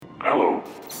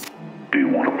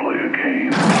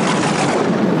game.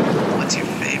 What's your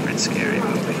favorite scary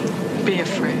movie? Be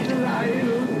afraid. Be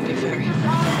very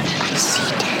afraid. See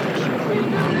dead people.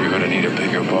 You're gonna need a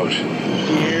bigger boat.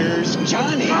 Here's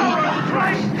Johnny. The power of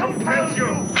Christ compels you!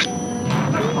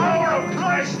 The power of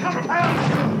Christ compels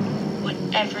you!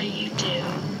 Whatever you do,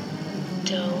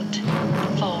 don't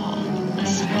fall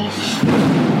asleep.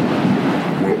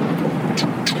 Welcome to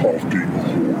Talking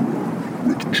Horror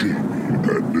with Jamie and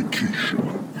Nikisha.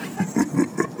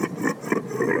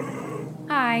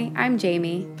 Hi, I'm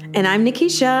Jamie. And I'm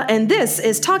Nikisha, and this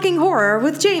is Talking Horror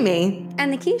with Jamie.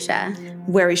 And Nikisha.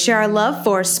 Where we share our love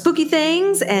for spooky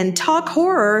things and talk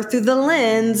horror through the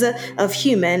lens of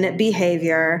human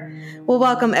behavior. Well,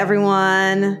 welcome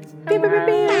everyone. And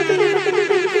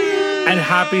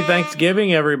happy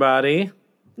Thanksgiving, everybody.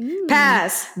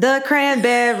 Pass the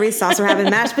cranberry sauce. We're having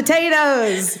mashed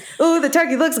potatoes. Ooh, the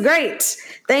turkey looks great.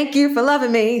 Thank you for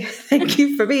loving me. Thank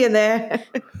you for being there.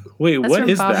 Wait, That's what from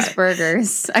is Bob's that?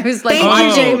 Burgers. I was like, Thank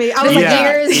you, Jamie. I was like,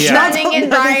 tears running in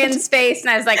Brian's face,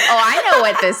 and I was like, oh, I know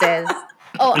what this is.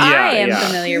 Oh, I am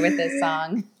familiar with this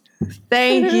song.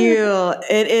 Thank you.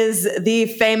 It is the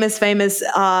famous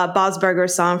Bob's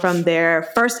Burgers song from their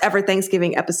first ever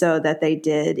Thanksgiving episode that they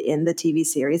did in the TV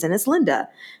series. And it's Linda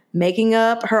making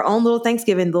up her own little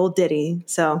Thanksgiving little ditty.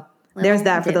 So there's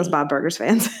that for those Bob Burgers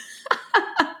fans.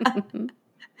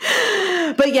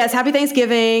 But yes, happy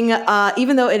Thanksgiving.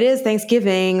 Even though it is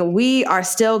Thanksgiving, we are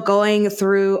still going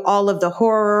through all of the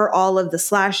horror, all of the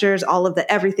slashers, all of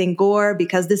the everything gore,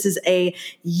 because this is a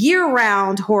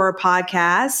year-round horror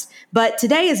podcast. But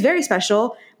today is very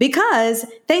special because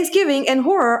Thanksgiving and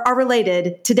horror are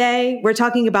related. Today, we're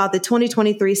talking about the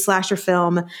 2023 slasher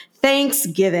film,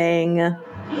 Thanksgiving.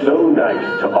 So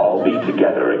nice to all be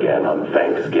together again on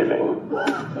Thanksgiving.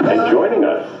 And joining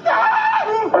us,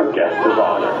 our guest of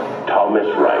honor, Thomas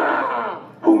Wright,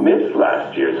 who missed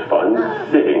last year's fun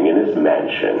sitting in his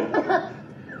mansion.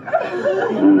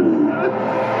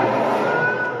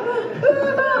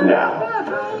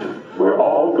 Now, we're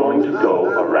all going to go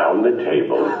around the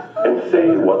table and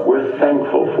say what we're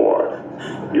thankful for.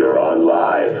 You're on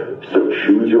live, so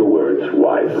choose your words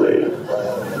wisely.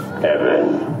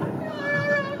 Evan.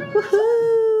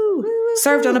 Woohoo!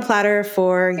 Served on a platter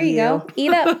for There you go.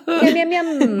 Eat up. Yum, yum,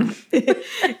 yum. Eat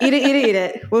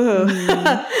it.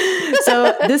 Woohoo.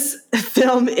 So this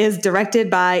film is directed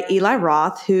by Eli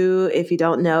Roth, who, if you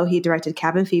don't know, he directed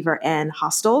Cabin Fever and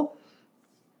Hostel.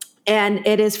 And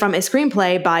it is from a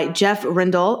screenplay by Jeff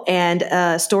Rindle and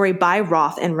a story by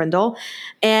Roth and Rindle.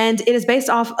 And it is based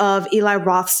off of Eli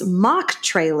Roth's mock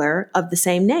trailer of the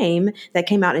same name that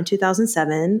came out in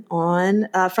 2007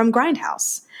 from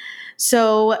Grindhouse.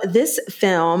 So this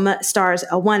film stars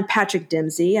Patrick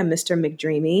Dempsey, a Mr.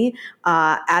 McDreamy,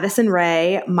 Addison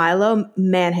Rae, Milo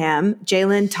Manham,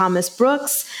 Jalen Thomas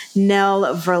Brooks, Nell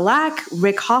Verlaque,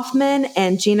 Rick Hoffman,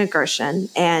 and Gina Gershon.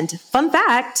 And fun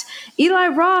fact, Eli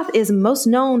Roth is most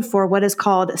known for what is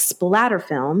called splatter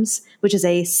films, which is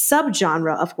a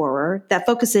subgenre of horror that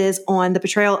focuses on the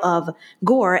portrayal of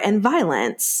gore and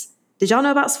violence. Did y'all know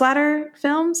about splatter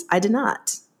films? I did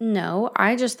not. No,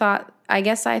 I guess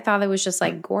I thought it was just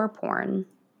like gore porn.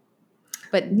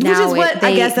 But Which now is what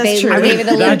I guess that's true. They gave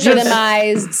it a That just-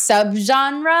 legitimized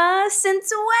subgenre.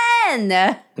 Since when?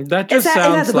 That just It has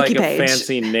sounds a like wiki a page.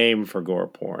 fancy name for gore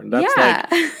porn. That's Yeah.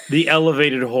 like the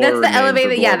elevated horror. That's the name for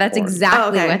elevated. Yeah, gore that's porn. exactly Oh,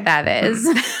 okay. what that is.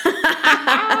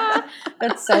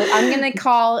 That's so. I'm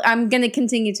gonna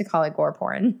continue to call it gore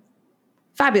porn.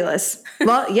 Fabulous.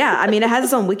 Well, yeah. I mean, it has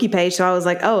its own wiki page, so I was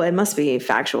like, oh, it must be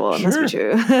factual. It must be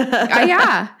true.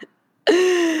 Yeah.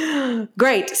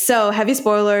 Great. So, heavy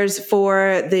spoilers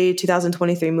for the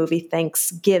 2023 movie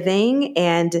Thanksgiving.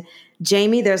 And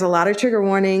Jamie, there's a lot of trigger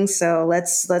warnings, so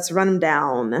let's run them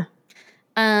down.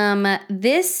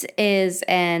 This is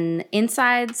an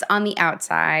insides on the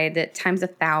outside times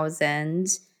 1,000.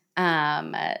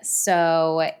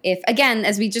 So if, again,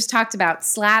 as we just talked about,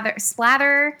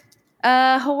 splatter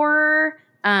horror,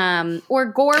 or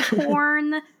gore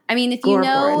porn. I mean, if you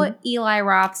know porn. Eli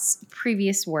Roth's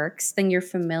previous works, then you're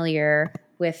familiar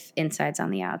with Insides on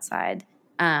the Outside.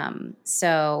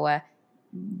 So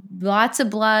lots of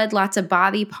blood, lots of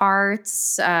body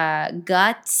parts,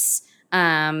 guts,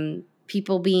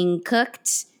 people being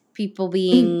cooked, people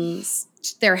being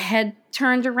their head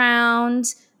turned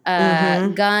around,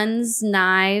 guns,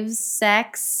 knives,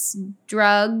 sex,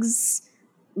 drugs,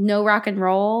 no rock and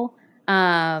roll.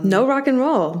 No rock and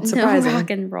roll. Surprising. No rock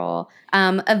and roll.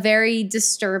 A very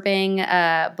disturbing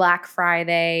Black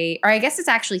Friday, or I guess it's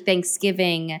actually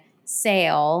Thanksgiving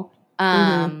sale.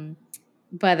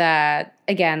 But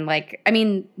again,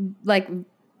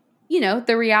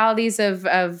 the realities of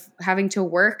having to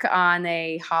work on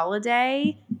a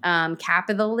holiday,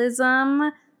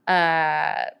 capitalism,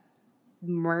 murder,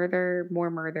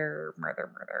 Murder.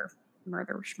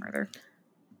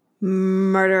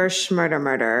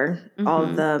 All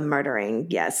the murdering.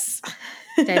 Yes.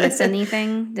 Did I miss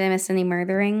anything? Did I miss any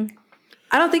murdering?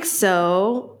 I don't think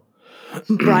so.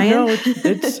 Brian? No,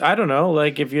 it's I don't know.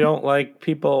 Like if you don't like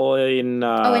people in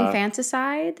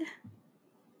infanticide?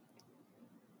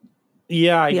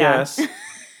 Yeah, I guess. It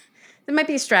might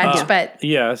be a stretch, but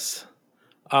yes.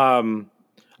 I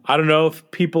don't know if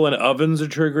people in ovens are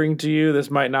triggering to you. This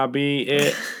might not be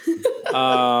it.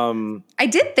 I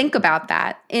did think about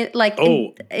that.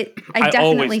 I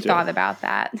definitely thought about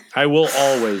that. I will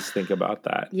always think about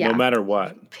that, no matter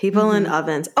what. People in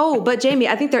ovens. Oh, but Jamie,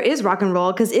 I think there is rock and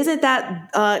roll because isn't that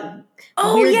weird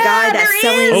guy that's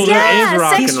selling? Oh, there is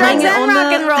rock Sex, and drugs, roll. and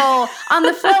rock and roll on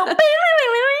the float.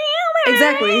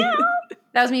 Exactly.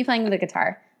 That was me playing the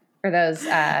guitar. For those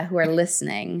who are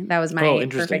listening, that was my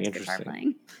perfect guitar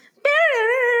playing.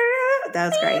 That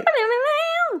was great.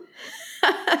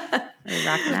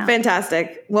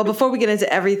 Fantastic. Well, before we get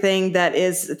into everything that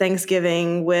is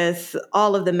Thanksgiving with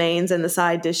all of the mains and the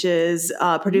side dishes,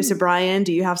 producer Brian,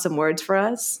 do you have some words for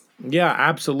us? Yeah,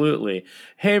 absolutely.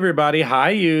 Hey, everybody.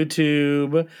 Hi,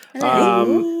 YouTube.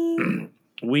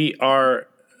 We are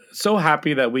so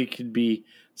happy that we could be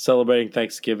celebrating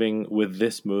Thanksgiving with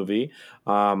this movie.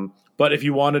 But if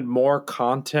you wanted more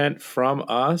content from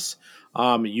us,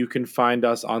 you can find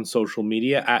us on social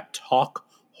media at Talk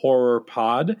Horror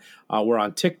Pod. We're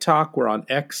on TikTok, we're on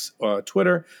X,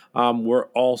 Twitter. We're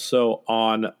also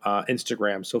on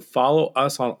Instagram. So follow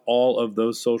us on all of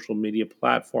those social media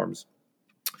platforms.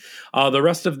 The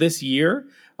rest of this year,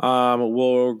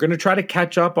 we're going to try to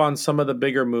catch up on some of the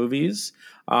bigger movies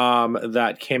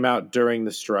that came out during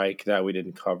the strike that we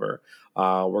didn't cover.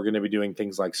 We're going to be doing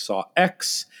things like Saw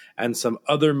X and some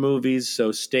other movies,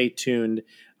 so stay tuned.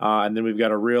 And then we've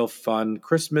got a real fun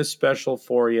Christmas special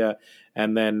for you.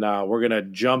 And then we're going to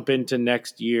jump into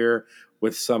next year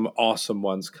with some awesome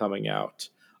ones coming out.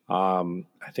 I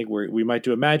think we might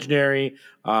do Imaginary,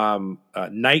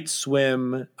 Night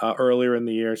Swim earlier in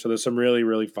the year. So there's some really,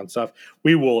 really fun stuff.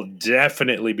 We will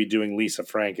definitely be doing Lisa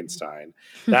Frankenstein.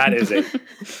 That is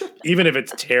even if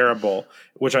it's terrible,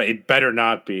 which it better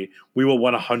not be, we will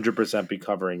 100% be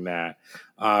covering that.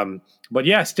 But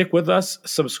yeah, stick with us,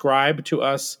 subscribe to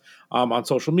us on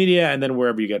social media, and then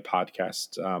wherever you get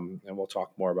podcasts. And we'll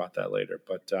talk more about that later.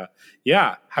 But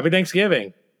yeah, happy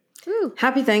Thanksgiving. Ooh.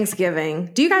 Happy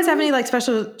Thanksgiving. Do you guys have any like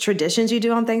special traditions you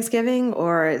do on Thanksgiving,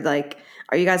 or like,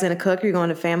 are you guys going to cook? Or are you going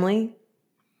to family?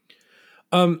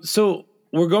 So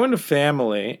we're going to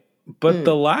family, but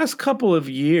the last couple of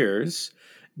years,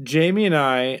 Jamie and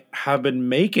I have been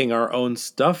making our own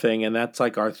stuffing, and that's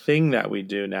like our thing that we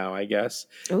do now, I guess.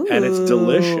 Ooh. And it's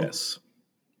delicious.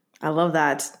 I love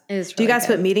that. It is really do you guys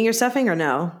good. put meat in your stuffing or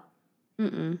no?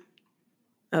 Mm-mm.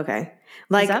 Okay.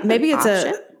 Like maybe it's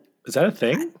Is that a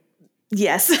thing?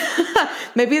 Yes.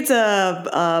 Maybe it's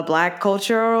a Black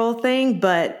cultural thing,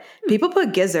 but people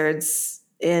put gizzards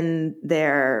in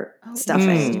their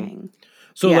stuffing.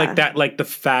 So like that, like the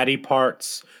fatty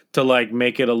parts to like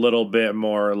make it a little bit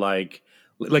more like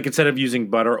instead of using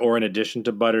butter or in addition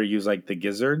to butter, use like the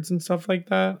gizzards and stuff like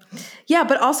that. Yeah,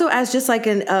 but also as just like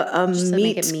a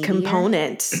meat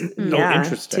component.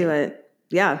 Interesting. To it.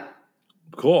 Yeah.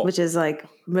 Cool. Which is like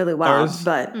really wild,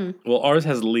 but ours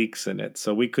has leeks in it,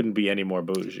 so we couldn't be any more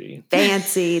bougie.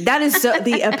 Fancy. That is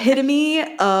the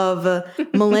epitome of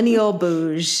millennial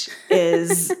bouge.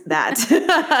 Is that?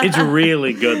 It's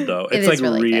really good though. It's like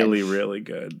really, really, really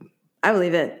good. I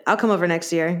believe it. I'll come over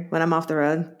next year when I'm off the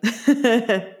road.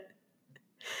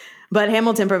 But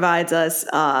Hamilton provides us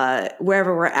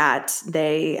wherever we're at.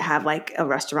 They have like a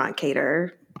restaurant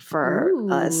cater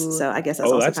for us, so I guess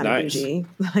that's also kind of bougie.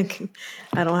 Like,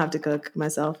 I don't have to cook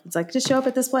myself. It's like, just show up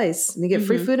at this place and you get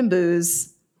free food and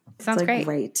booze. Sounds like,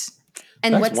 great.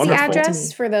 And That's what's wonderful. the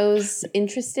address for those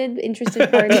interested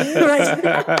parties?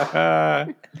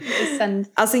 Right.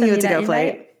 I'll send you a to-go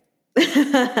plate.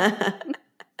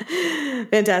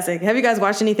 Fantastic. Have you guys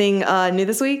watched anything new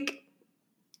this week?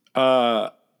 Yeah,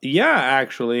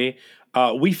 actually,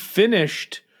 we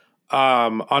finished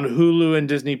on Hulu and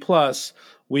Disney Plus.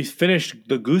 We finished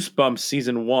the Goosebumps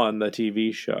season 1, the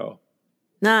TV show.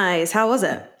 Nice. How was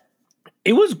it?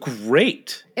 It was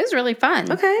great. It was really fun.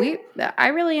 Okay. I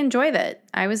really enjoyed it.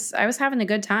 I was having a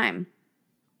good time.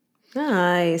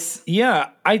 Nice.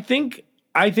 Yeah, I think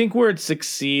where it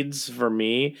succeeds for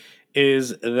me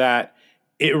is that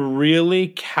it really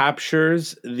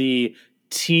captures the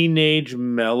teenage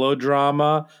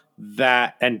melodrama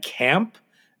and camp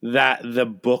that the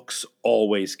books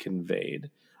always conveyed.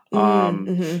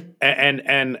 And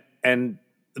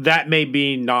that may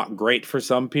be not great for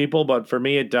some people, but for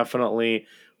me, it definitely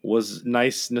was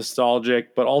nice,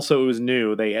 nostalgic, but also it was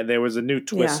new. There was a new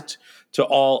twist to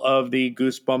all of the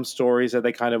Goosebumps stories that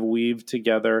they kind of weaved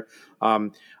together.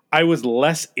 I was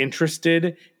less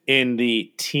interested in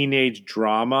the teenage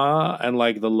drama and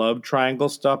like the love triangle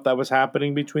stuff that was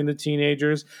happening between the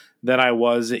teenagers than I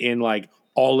was in like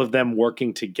all of them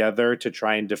working together to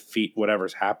try and defeat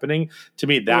whatever's happening. To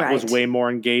me, that was way more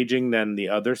engaging than the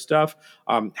other stuff.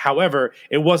 However,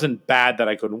 it wasn't bad that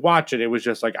I couldn't watch it. It was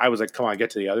just like, I was like, come on,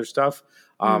 get to the other stuff.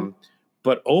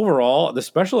 But overall, the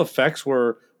special effects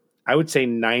were, I would say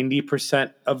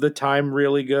 90% of the time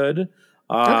really good.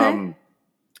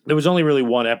 There was only really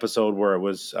one episode where it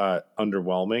was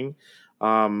underwhelming.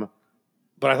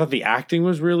 But I thought the acting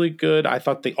was really good. I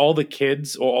thought all the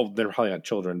kids, they're probably not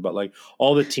children, but like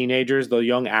all the teenagers, the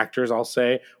young actors, I'll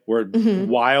say, were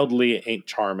wildly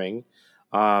charming.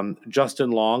 Justin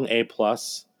Long, A+,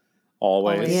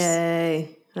 always.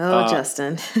 Yay. Oh,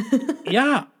 Justin.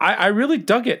 Yeah, I really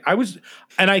dug it.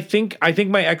 I think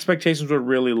my expectations were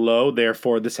really low.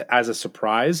 Therefore, this as a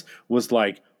surprise was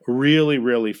like really,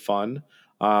 really fun.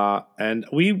 And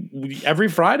we every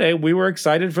Friday we were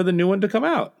excited for the new one to come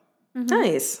out.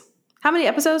 Nice. How many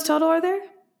episodes total are there?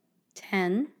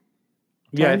 10.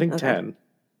 Yeah, I think 10.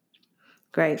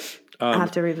 Great. I'll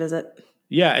have to revisit.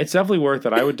 Yeah, it's definitely worth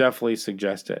it. I would definitely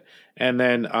suggest it. And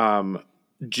then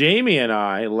Jamie and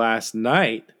I last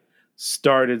night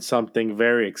started something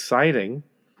very exciting.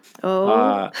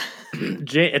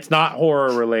 It's not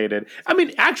horror related. I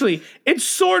mean, actually, it's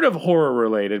sort of horror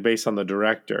related based on the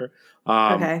director.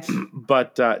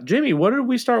 But Jamie, what did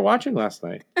we start watching last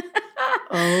night?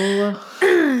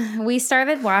 We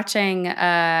started watching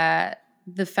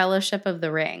The Fellowship of the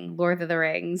Ring, Lord of the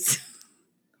Rings.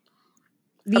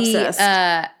 What is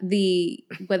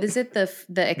it? The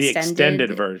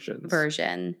extended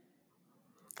version.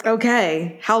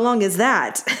 Okay. How long is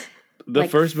that? The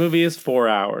first movie is 4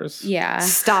 hours. Yeah.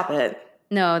 Stop it.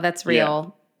 No, that's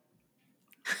real.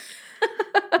 Yeah.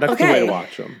 That's the way to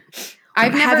watch them.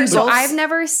 I've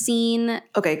never seen.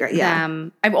 Okay, great. Yeah,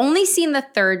 I've only seen the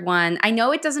third one. I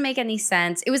know it doesn't make any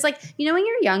sense. It was like, you know, when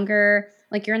you're younger,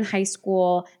 like you're in high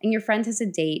school and your friend has a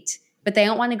date, but they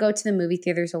don't want to go to the movie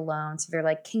theaters alone. So they're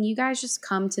like, "Can you guys just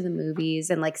come to the movies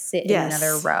and like sit in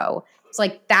another row?" It's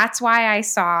like that's why I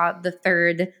saw the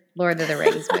third Lord of the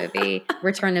Rings movie,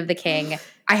 Return of the King.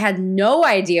 I had no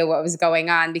idea what was going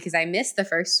on because I missed the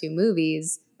first two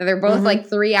movies. They're both like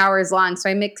 3 hours long. So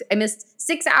I missed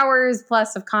 6 hours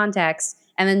plus of context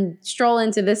and then stroll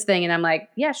into this thing. And I'm like,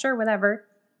 yeah, sure, whatever.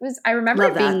 I remember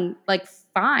it being like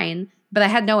fine, but I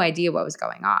had no idea what was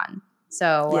going on.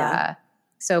 So,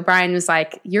 so Brian was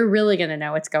like, you're really going to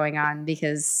know what's going on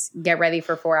because get ready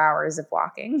for 4 hours of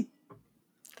walking.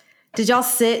 Did y'all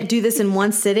do this in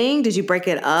one sitting? Did you break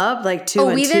it up like two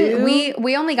and two?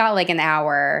 We only got like an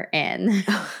hour in.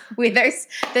 This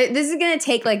is gonna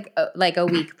take like a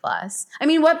week plus. I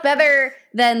mean, what better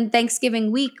than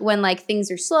Thanksgiving week when like things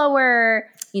are slower?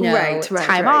 You know,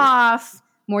 time off,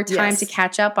 more time to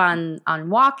catch up on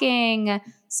walking.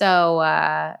 So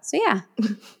yeah.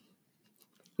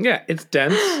 Yeah, it's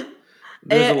dense.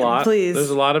 There's a lot. Please.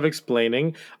 There's a lot of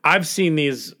explaining. I've seen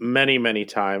these many, many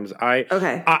times.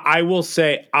 I will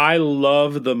say I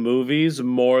love the movies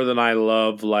more than I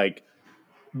love like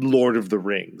Lord of the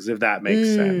Rings, if that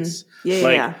makes sense.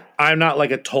 Yeah. I'm not like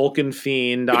a Tolkien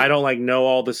fiend. I don't like know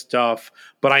all the stuff,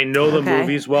 but I know the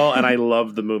movies well and I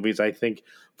love the movies. I think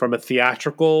from a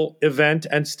theatrical event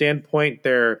and standpoint,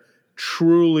 they're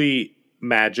truly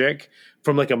magic.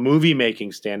 From like a movie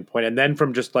making standpoint, and then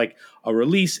from just like a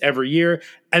release every year.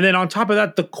 And then on top of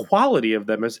that, the quality of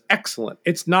them is excellent.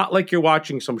 It's not like you're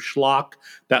watching some schlock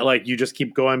that like you just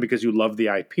keep going because you love the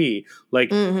IP. Like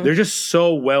they're just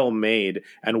so well made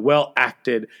and well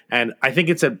acted. And I think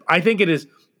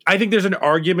there's an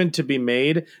argument to be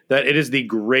made that it is the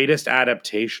greatest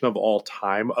adaptation of all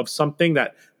time of something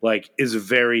that like is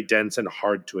very dense and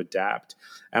hard to adapt.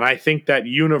 And I think that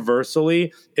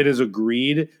universally it is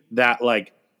agreed that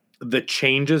like the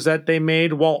changes that they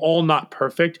made, while all not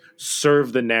perfect,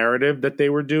 serve the narrative that they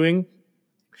were doing.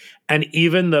 And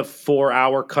even the 4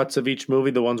 hour cuts of each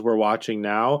movie, the ones we're watching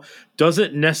now,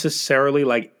 doesn't necessarily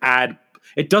like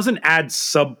it doesn't add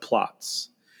subplots.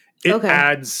 It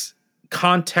adds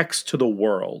context to the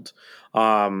world.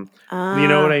 You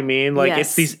know what I mean? Like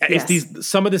yes, it's these.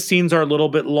 Some of the scenes are a little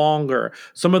bit longer.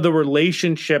 Some of the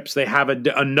relationships they have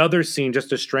another scene just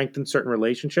to strengthen certain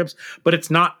relationships, but it's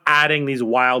not adding these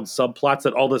wild subplots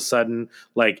that all of a sudden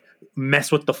like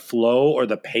mess with the flow or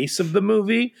the pace of the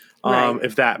movie. Right.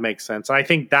 If that makes sense, and I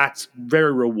think that's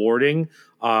very rewarding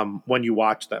when you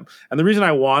watch them. And the reason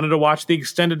I wanted to watch the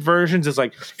extended versions is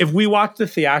like if we watched the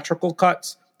theatrical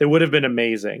cuts, they would have been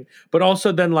amazing. But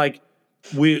also then like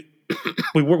we're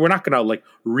not gonna like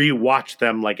rewatch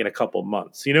them like in a couple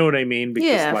months. You know what I mean? Because,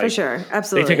 yeah, like, for sure,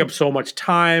 absolutely. They take up so much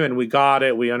time, and we got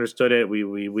it, we understood it,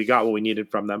 we got what we needed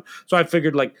from them. So I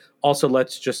figured like also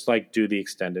let's just like do the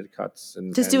extended cuts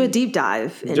and do a deep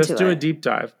dive. Just do a deep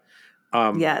dive.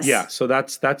 Yes. Yeah. So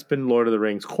that's been Lord of the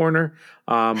Rings corner.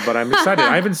 But I'm excited.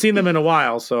 I haven't seen them in a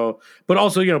while. So, but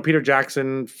also, you know, Peter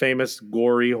Jackson, famous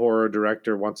gory horror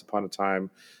director, Once Upon a Time.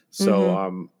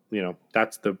 So, you know,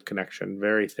 that's the connection.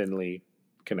 Very thinly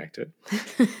connected.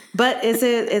 But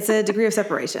it's a degree of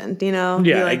separation, you know?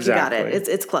 Yeah, like, exactly. You got it.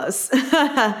 It's close.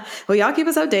 Well, y'all keep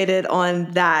us updated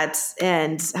on that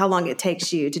and how long it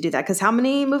takes you to do that. Because how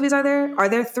many movies are there? Are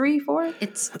there 3, 4?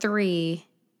 It's 3.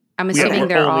 I'm assuming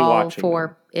they're all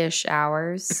 4-ish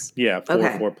hours. Yeah,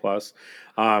 4 plus.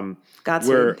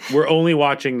 Godspeed. We're only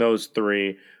watching those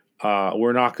 3.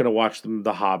 We're not going to watch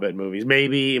the Hobbit movies.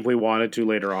 Maybe if we wanted to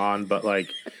later on, but like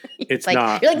it's like,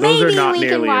 not. You're like, those maybe are not we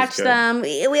nearly can watch as good. them.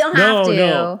 We don't have to.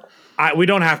 No. We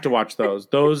don't have to watch those.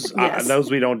 Those Yes.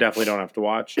 those we definitely don't have to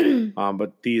watch.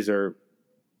 But these are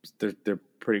they're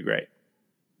pretty great.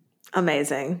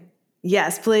 Amazing.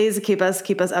 Yes, please keep us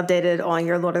updated on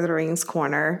your Lord of the Rings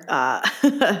corner.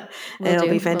 It'll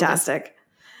be fantastic.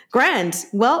 Grand.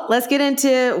 Well, let's get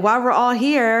into why we're all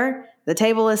here. The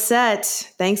table is set.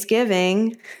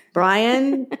 Thanksgiving.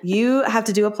 Brian, you have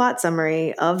to do a plot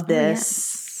summary of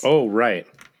this. Oh, right.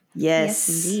 Yes.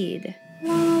 Yes, indeed.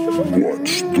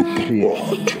 What's the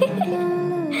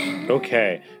plot?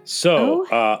 Okay.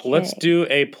 So let's do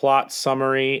a plot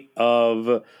summary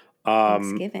of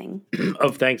Thanksgiving.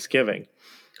 of Thanksgiving.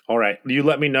 All right. You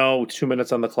let me know 2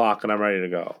 minutes on the clock and I'm ready to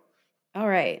go. All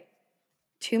right.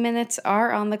 2 minutes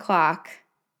are on the clock.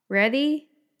 Ready?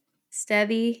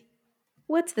 Steady?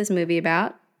 What's this movie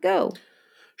about? Go.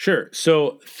 Sure.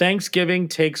 So Thanksgiving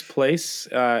takes place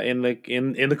in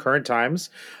the current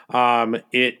times.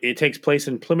 It takes place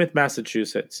in Plymouth,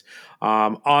 Massachusetts.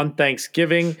 On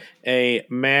Thanksgiving, a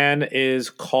man is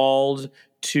called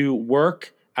to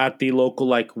work at the local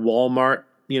like Walmart,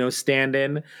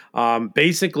 stand-in.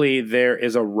 Basically, there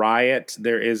is a riot.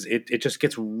 It just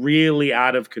gets really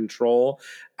out of control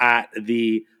at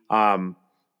the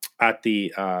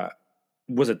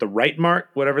was it the Right Mart,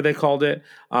 whatever they called it?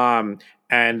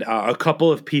 And a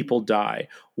couple of people die.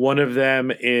 One of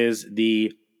them is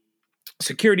the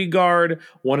security guard.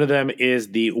 One of them is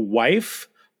the wife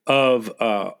of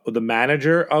the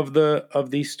manager of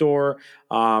the store.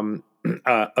 A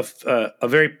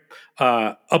very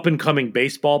up and coming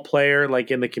baseball player,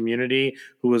 like in the community,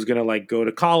 who was gonna like go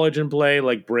to college and play,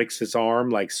 like breaks his arm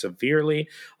like severely.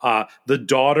 The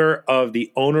daughter of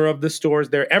the owner of the store is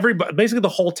there. Everybody, basically the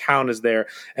whole town is there,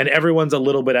 and everyone's a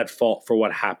little bit at fault for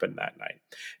what happened that night.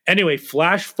 Anyway,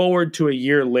 flash forward to a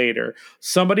year later,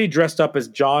 somebody dressed up as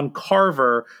John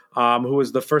Carver, who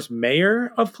was the first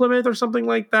mayor of Plymouth or something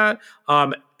like that,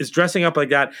 is dressing up like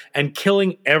that and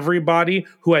killing everybody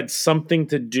who had something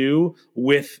to do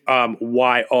with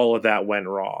why all of that went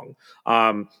wrong.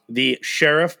 The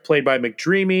sheriff, played by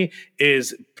McDreamy,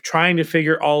 is trying to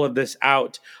figure all of this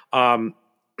out.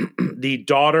 The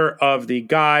daughter of the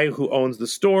guy who owns the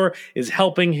store is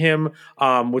helping him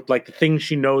with like the things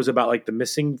she knows about like the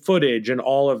missing footage and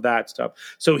all of that stuff.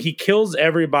 So he kills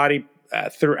everybody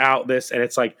throughout this, and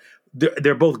it's like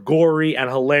they're both gory and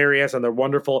hilarious, and they're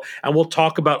wonderful. And we'll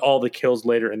talk about all the kills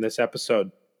later in this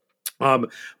episode.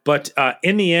 But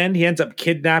in the end, he ends up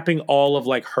kidnapping all of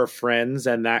like her friends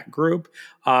and that group.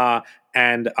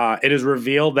 And it is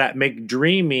revealed that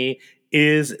McDreamy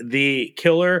is the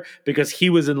killer because he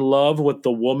was in love with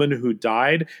the woman who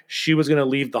died. She was going to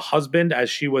leave the husband as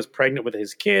she was pregnant with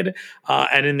his kid.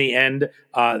 And in the end,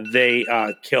 they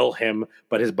kill him,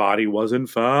 but his body wasn't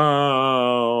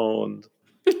found.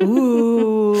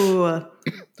 Ooh.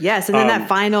 Yes, and then that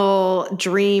final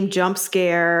dream jump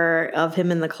scare of him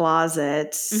in the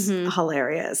closet,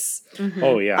 hilarious. Mm-hmm.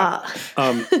 Oh, yeah.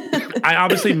 I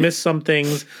obviously missed some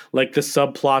things, like the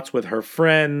subplots with her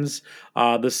friends,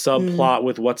 the subplot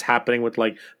with what's happening with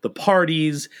like the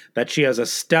parties, that she has a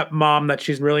stepmom that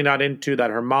she's really not into,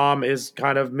 that her mom is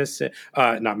kind of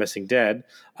not missing, dead.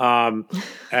 And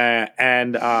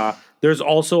there's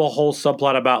also a whole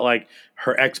subplot about like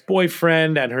her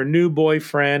ex-boyfriend and her new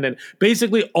boyfriend. And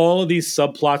basically all of these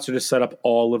subplots are to set up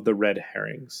all of the red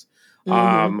herrings,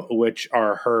 which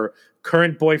are her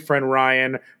current boyfriend,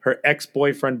 Ryan, her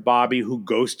ex-boyfriend, Bobby, who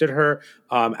ghosted her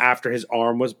after his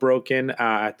arm was broken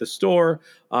at the store.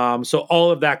 So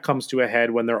all of that comes to a head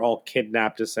when they're all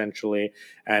kidnapped, essentially,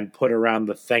 and put around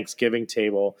the Thanksgiving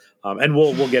table. And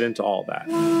we'll get into all that.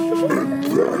 And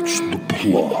that's the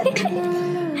plot.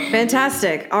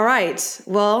 Fantastic. All right.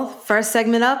 Well, first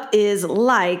segment up is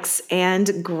likes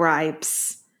and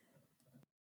gripes.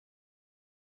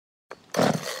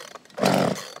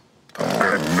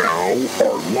 And now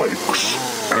our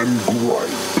likes and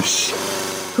gripes.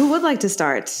 Who would like to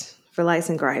start for likes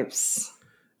and gripes?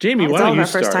 Jamie, why It's don't all you our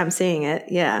start? first time seeing it.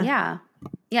 Yeah. Yeah.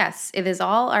 Yes, it is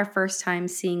all our first time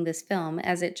seeing this film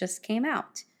as it just came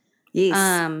out.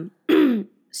 Yes.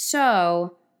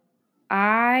 So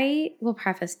I will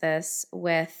preface this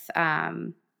with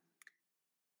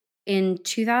in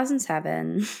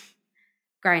 2007,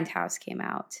 Grindhouse came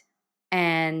out,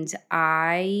 and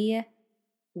I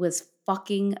was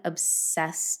fucking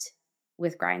obsessed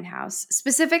with Grindhouse.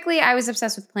 Specifically, I was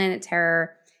obsessed with Planet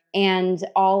Terror and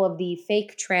all of the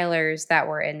fake trailers that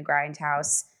were in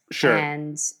Grindhouse. Sure.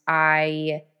 And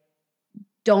I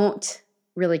don't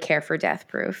really care for Death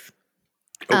Proof.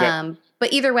 Okay.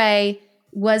 But either way,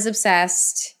 was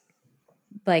obsessed,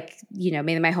 like, you know,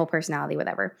 maybe my whole personality,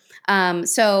 whatever.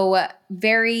 So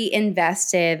very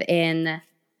invested in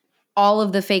all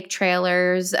of the fake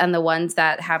trailers and the ones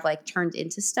that have like turned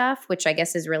into stuff, which I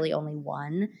guess is really only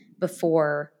one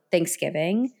before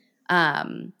Thanksgiving.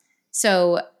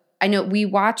 So I know we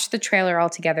watched the trailer all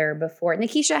together before.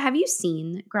 Nikisha, have you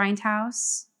seen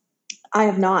Grindhouse? I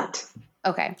have not.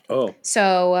 Okay. Oh.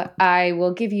 So I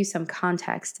will give you some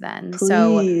context then.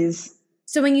 Please.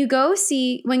 So when you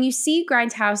see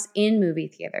Grindhouse in movie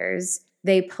theaters,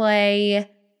 they play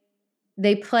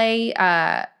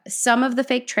some of the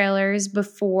fake trailers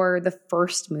before the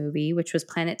first movie, which was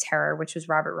Planet Terror, which was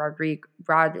Robert Rodriguez's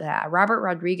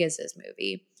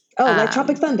movie. Oh, like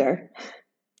Tropic Thunder.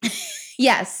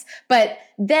 Yes. But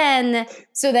then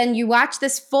you watch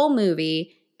this full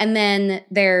movie, and then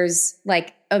there's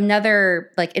like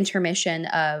another like intermission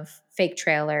of fake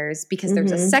trailers because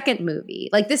there's a second movie.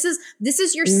 Like this is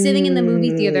you're sitting in the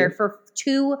movie theater for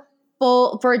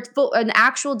an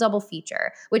actual double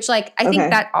feature, which like I think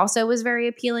that also was very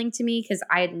appealing to me because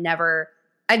I've never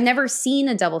seen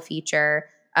a double feature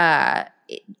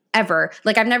ever.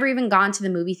 Like I've never even gone to the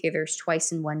movie theaters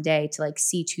twice in one day to like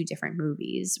see two different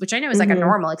movies, which I know is like a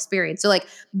normal experience. So like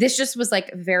this just was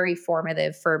like very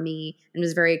formative for me and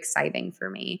was very exciting for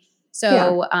me.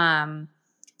 So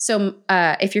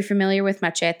if you're familiar with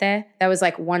Machete, that was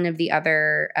like one of the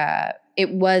other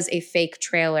it was a fake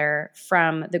trailer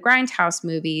from the Grindhouse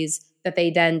movies that they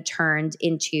then turned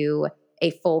into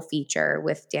a full feature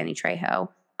with Danny Trejo,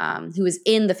 who was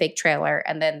in the fake trailer,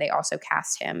 and then they also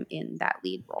cast him in that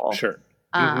lead role. Sure.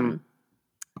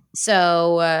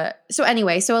 So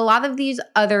anyway, so a lot of these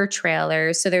other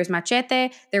trailers, so there's Machete,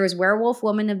 there was Werewolf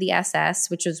Woman of the SS,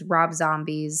 which was Rob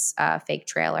Zombie's fake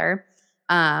trailer.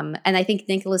 And I think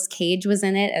Nicolas Cage was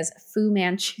in it as Fu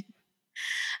Manchu.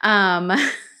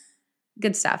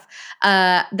 Good stuff.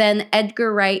 Then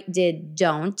Edgar Wright did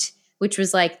Don't, which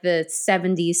was like the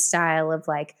 70s style of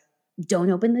like,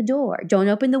 don't open the door, don't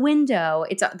open the window.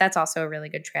 That's also a really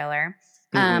good trailer.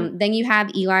 Then you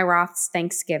have Eli Roth's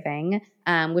Thanksgiving,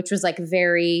 which was like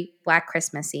very Black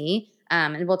Christmassy.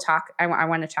 And we'll talk. I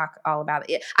want to talk all about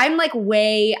it. I'm like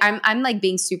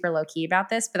being super low key about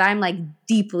this, but I'm like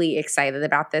deeply excited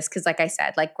about this because, like I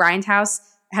said, like Grindhouse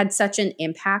had such an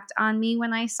impact on me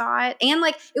when I saw it, and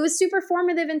like it was super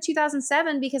formative in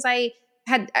 2007 because I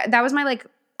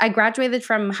graduated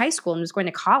from high school and was going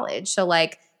to college, so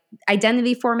like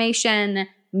identity formation,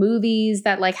 movies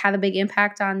that like had a big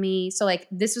impact on me. So like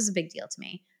this was a big deal to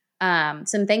me.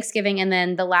 Some Thanksgiving, and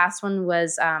then the last one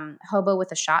was Hobo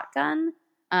with a Shotgun.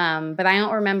 But I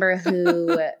don't remember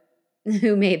who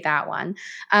made that one.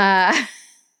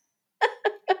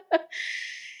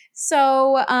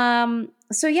 So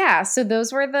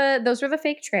those were the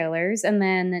fake trailers, and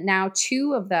then now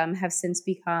two of them have since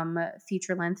become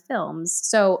feature-length films.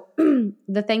 So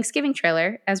the Thanksgiving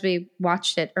trailer, as we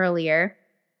watched it earlier,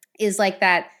 is like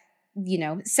that, you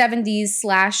know, 70s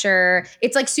slasher.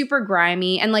 It's like super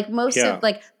grimy, and like most of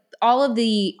like all of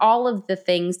the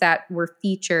things that were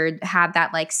featured had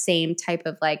that like same type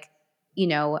of like, you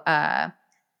know,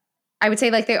 I would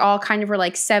say like they all kind of were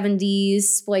like 70s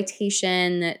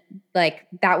exploitation. Like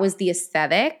that was the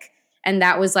aesthetic, and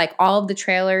that was like all of the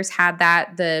trailers had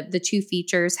that. The two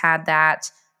features had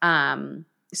that.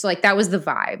 So like that was the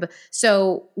vibe.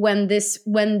 So when this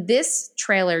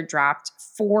trailer dropped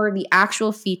for the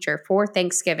actual feature for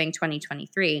Thanksgiving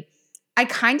 2023, I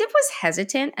kind of was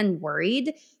hesitant and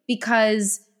worried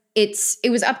because it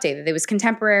was updated. It was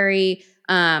contemporary.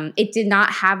 It did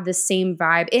not have the same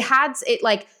vibe.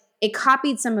 It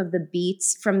copied some of the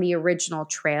beats from the original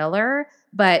trailer,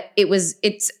 but it's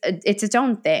its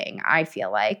own thing, I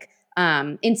feel like.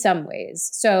 In some ways.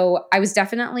 So I was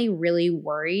definitely really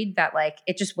worried that like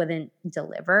it just wouldn't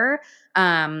deliver.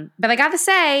 But I gotta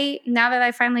say, now that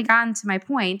I finally gotten to my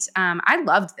point, I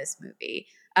loved this movie.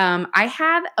 I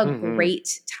had a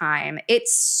great time.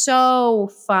 It's so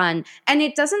fun. And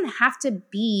it doesn't have to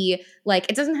be like,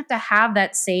 it doesn't have to have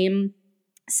that same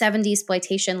 70s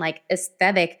exploitation like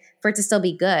aesthetic for it to still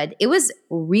be good. It was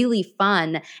really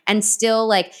fun and still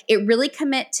like it really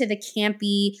commit to the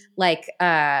campy like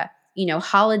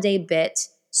holiday bit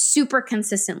super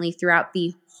consistently throughout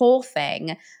the whole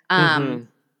thing.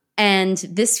 And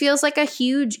this feels like a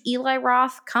huge Eli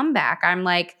Roth comeback.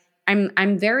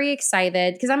 I'm very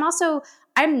excited because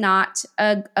I'm not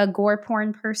a gore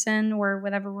porn person or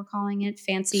whatever we're calling it,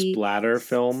 fancy splatter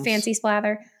films, fancy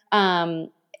splatter.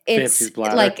 Fancy It's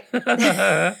splatter. like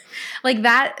like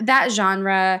that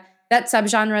genre. That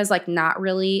subgenre is like not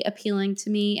really appealing to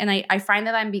me. And I find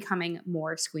that I'm becoming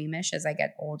more squeamish as I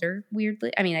get older,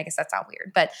 weirdly. I mean, I guess that's not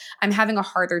weird, but I'm having a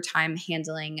harder time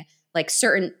handling like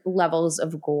certain levels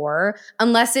of gore,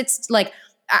 unless it's like,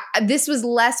 this was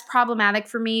less problematic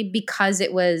for me because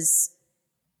it's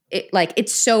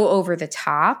so over the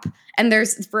top. And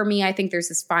for me, I think there's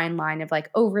this fine line of like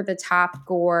over the top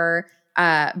gore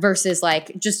versus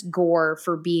like just gore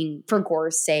for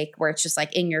gore's sake, where it's just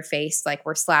like in your face, like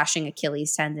we're slashing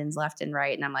Achilles tendons left and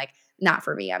right. And I'm like, not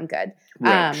for me. I'm good.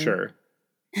 Right, sure.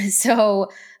 So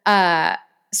I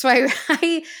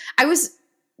was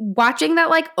watching that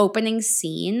like opening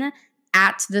scene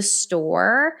at the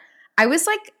store. I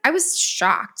was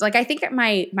shocked. Like, I think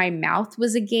my mouth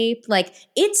was agape. Like,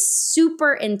 it's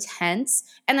super intense.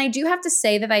 And I do have to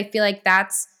say that I feel like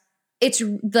it's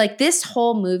like this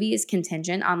whole movie is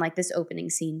contingent on like this opening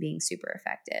scene being super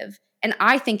effective. And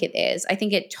I think it is. I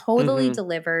think it totally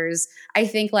delivers. I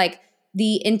think like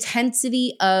the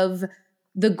intensity of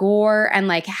the gore and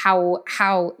like how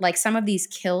like some of these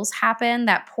kills happen.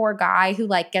 That poor guy who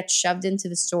like gets shoved into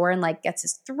the store and like gets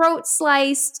his throat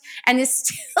sliced and is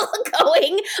still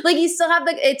going. Like you still have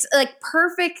it's like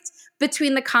perfect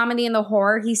between the comedy and the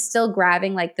horror. He's still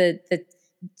grabbing like the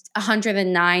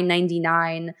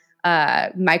 $109.99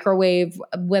 microwave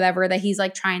whatever that he's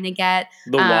like trying to get,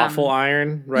 the waffle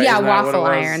iron, right? Yeah, waffle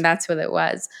iron, that's what it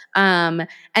was. And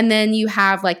then you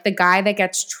have like the guy that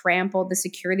gets trampled, the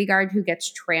security guard who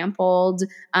gets trampled,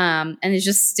 and is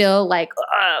just still like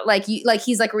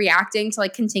he's like reacting to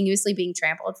like continuously being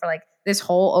trampled for like this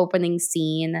whole opening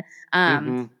scene.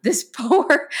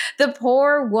 The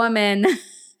poor woman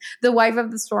the wife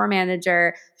of the store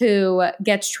manager who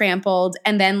gets trampled,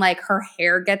 and then like her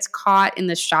hair gets caught in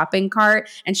the shopping cart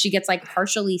and she gets like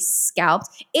partially scalped.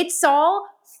 It's all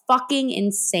fucking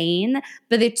insane,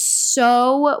 but it's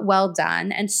so well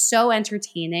done and so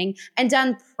entertaining and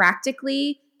done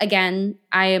practically. Again,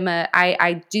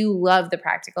 I do love the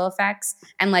practical effects,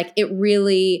 and like it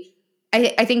really,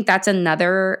 I think that's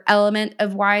another element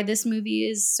of why this movie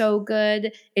is so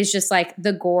good. Is just like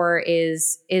the gore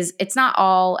is it's not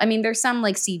all. I mean, there's some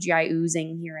like CGI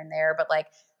oozing here and there, but like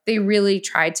they really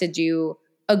tried to do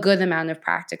a good amount of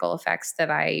practical effects that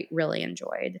I really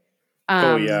enjoyed.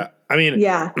 I mean,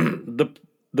 yeah,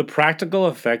 the practical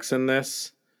effects in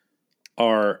this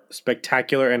are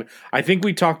spectacular, and I think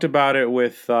we talked about it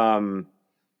with a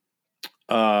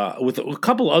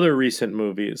couple other recent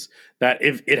movies that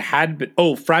if it had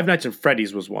been, Five Nights at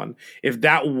Freddy's was one. If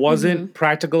that wasn't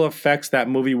practical effects, that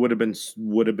movie would have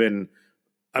been.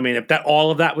 I mean, if all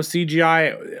of that was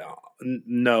CGI,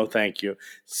 no, thank you.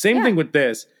 Same thing with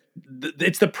this.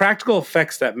 It's the practical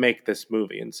effects that make this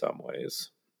movie in some ways.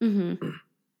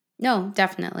 No,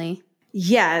 definitely.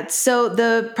 Yeah. So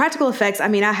the practical effects. I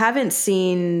mean, I haven't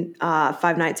seen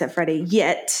Five Nights at Freddy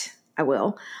yet. I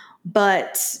will.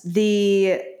 But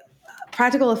the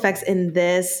practical effects in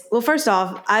this, well, first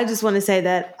off, I just want to say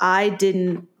that I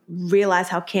didn't realize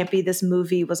how campy this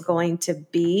movie was going to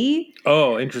be.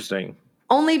 Oh, interesting.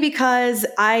 Only because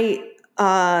I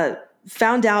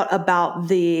found out about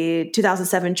the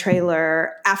 2007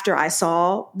 trailer after I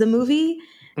saw the movie.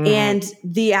 And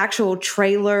the actual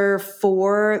trailer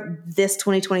for this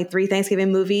 2023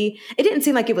 Thanksgiving movie, it didn't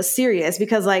seem like it was serious,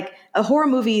 because like a horror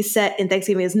movie set in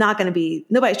Thanksgiving is not going to be,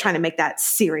 nobody's trying to make that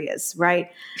serious, right?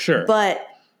 Sure. But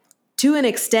to an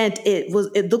extent, it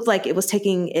looked like it was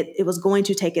going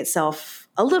to take itself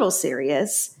a little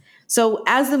serious. So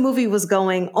as the movie was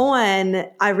going on,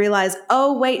 I realized,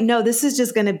 oh, wait, no, this is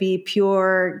just going to be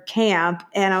pure camp.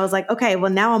 And I was like, okay,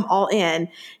 well, now I'm all in.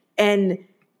 And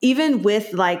even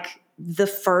with like the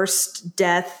first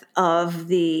death of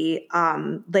the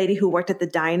lady who worked at the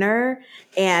diner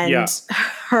and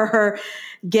her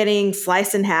getting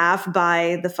sliced in half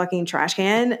by the fucking trash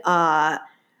can,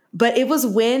 but it was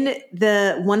when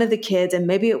one of the kids, and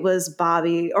maybe it was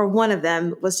Bobby or one of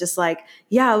them, was just like,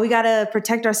 yeah, we got to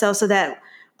protect ourselves so that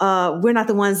we're not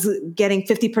the ones getting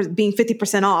being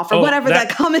 50% off or whatever that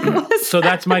comment was. So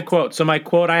that's my quote. So my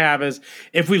quote I have is,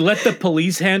 if we let the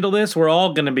police handle this, we're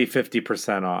all going to be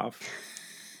 50% off.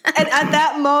 And at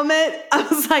that moment, I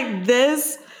was like,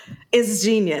 this is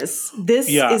genius. This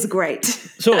is great.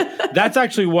 So that's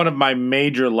actually one of my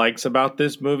major likes about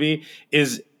this movie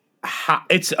is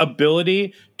its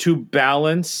ability to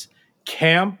balance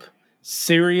camp,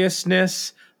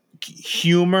 seriousness,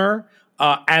 humor,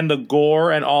 and the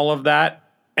gore and all of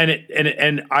that.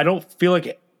 And I don't feel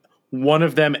like one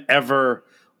of them ever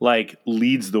like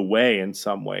leads the way in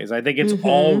some ways. I think it's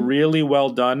all really well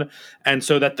done. And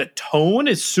so that the tone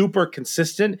is super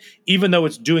consistent, even though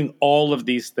it's doing all of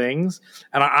these things.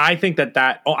 And I think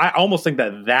I almost think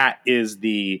that is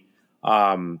the,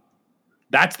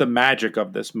 that's the magic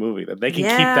of this movie, that they can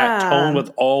keep that tone with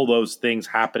all those things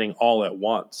happening all at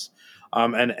once.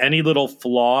 And any little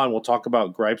flaw, and we'll talk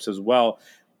about gripes as well,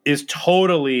 is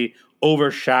totally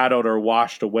overshadowed or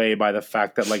washed away by the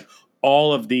fact that like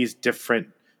all of these different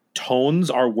tones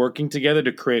are working together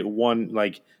to create one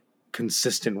like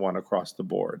consistent one across the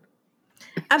board.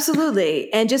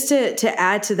 Absolutely. And just to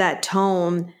add to that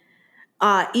tone,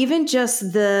 even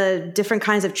just the different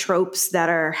kinds of tropes that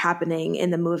are happening in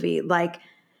the movie, like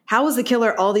how is the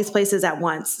killer all these places at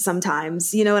once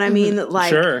sometimes? You know what I mean?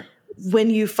 Like when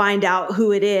you find out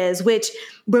who it is, which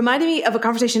reminded me of a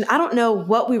conversation. I don't know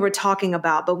what we were talking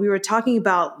about, but we were talking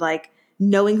about like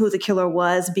knowing who the killer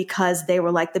was because they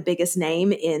were like the biggest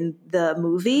name in the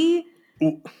movie.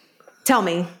 Ooh. Tell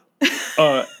me.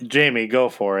 Jamie, go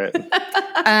for it.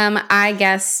 I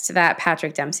guessed that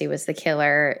Patrick Dempsey was the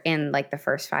killer in like the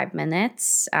first 5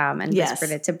 minutes, and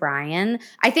whispered it to Brian.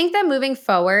 I think that moving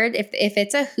forward, if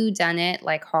it's a whodunit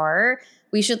like horror,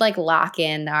 we should like lock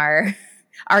in our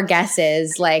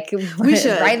guesses. Like we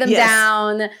should write them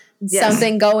down.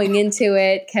 Something going into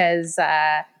it because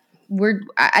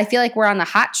I feel like we're on the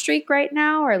hot streak right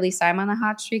now, or at least I'm on the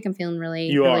hot streak. I'm feeling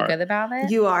really good about it.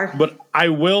 You are. But I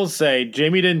will say,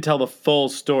 Jamie didn't tell the full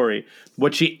story.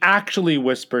 What she actually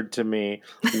whispered to me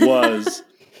was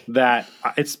that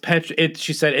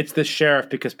she said it's the sheriff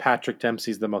because Patrick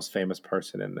Dempsey's the most famous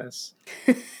person in this.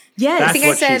 Yes, I think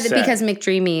I said because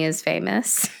McDreamy is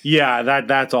famous. Yeah,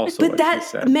 that's also what she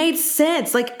said. Made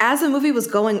sense. Like as the movie was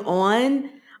going on,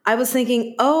 I was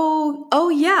thinking, oh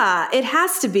yeah, it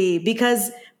has to be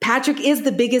because Patrick is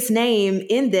the biggest name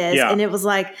in this. Yeah. And it was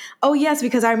like, oh yes,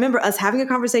 because I remember us having a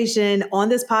conversation on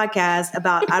this podcast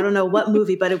about, I don't know what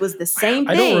movie, but it was the same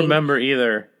thing. I don't remember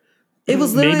either. It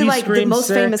was literally like Scream the most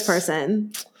 6? Famous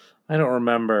person. I don't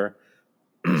remember.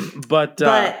 But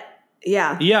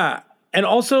yeah. Yeah. And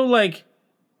also like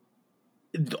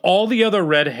all the other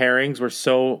red herrings were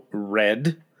so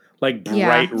red. Like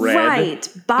bright red. Right.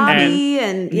 Bobby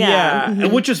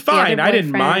and which is fine. I didn't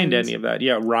mind any of that.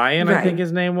 Yeah, Ryan, I think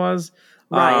his name was.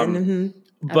 Ryan.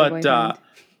 But what'd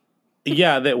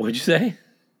you say?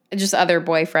 Just other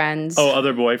boyfriends. Oh,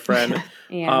 other boyfriend.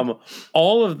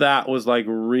 All of that was like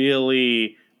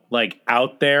really like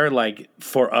out there, like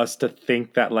for us to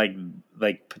think that like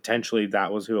potentially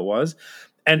that was who it was.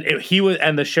 And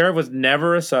the sheriff was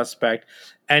never a suspect.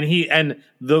 And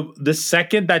the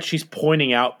second that she's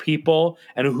pointing out people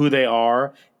and who they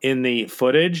are in the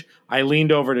footage, I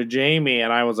leaned over to Jamie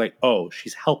and I was like, oh,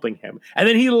 she's helping him. And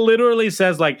then he literally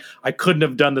says like, I couldn't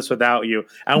have done this without you.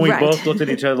 And we both looked at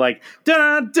each other like,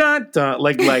 da da da,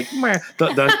 like da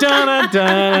da da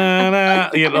da,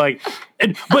 you know, like.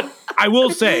 But I will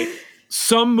say,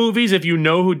 some movies, if you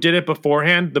know who did it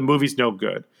beforehand, the movie's no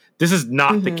good. This is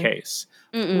not the case.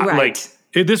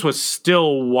 This was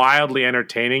still wildly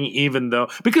entertaining, even though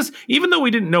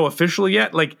we didn't know officially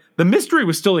yet, like the mystery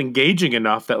was still engaging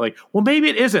enough that like, well, maybe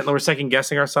it isn't. And we're second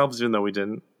guessing ourselves, even though we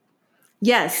didn't.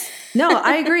 Yes. No,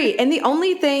 I agree. And the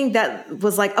only thing that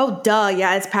was like, oh, duh,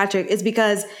 yeah, it's Patrick, is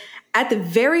because at the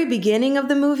very beginning of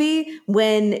the movie,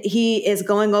 when he is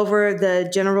going over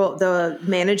the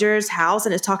manager's house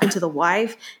and is talking to the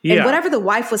wife, and whatever the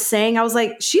wife was saying, I was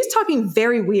like, she's talking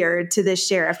very weird to this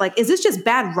sheriff. Like, is this just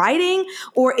bad writing,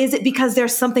 or is it because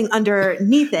there's something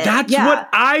underneath it? That's what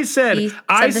I said.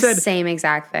 I said the same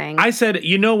exact thing. I said,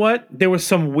 you know what? There was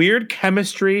some weird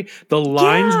chemistry. The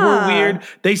lines were weird.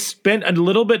 They spent a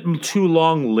little bit too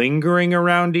long lingering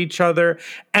around each other.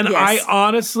 And I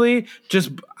honestly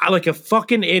just, like a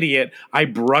fucking idiot, I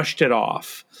brushed it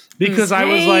off. Because I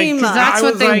was like, that's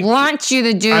what they want you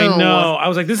to do. I know. I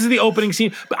was like, this is the opening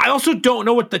scene. But I also don't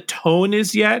know what the tone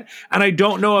is yet. And I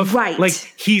don't know if like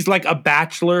he's like a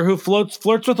bachelor who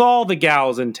flirts with all the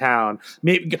gals in town.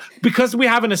 Maybe because we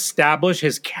haven't established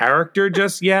his character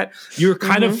just yet, you're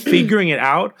kind of figuring it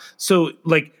out. So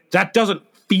like that doesn't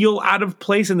feel out of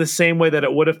place in the same way that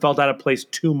it would have felt out of place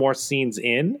 2 more scenes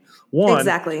in. 1.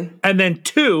 Exactly. And then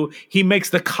 2, he makes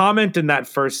the comment in that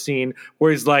first scene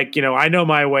where he's like, you know, I know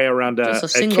my way around a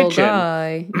single kitchen.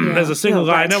 Guy. As a single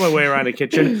guy, I know my way around a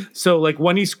kitchen. So like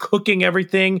when he's cooking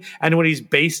everything and when he's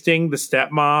basting the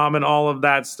stepmom and all of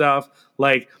that stuff,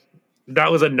 like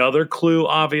that was another clue,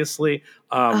 obviously.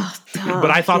 But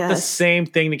I thought the same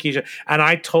thing, Nikisha. And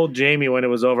I told Jamie when it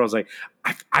was over, I was like,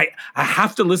 I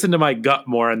have to listen to my gut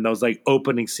more in those like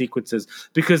opening sequences,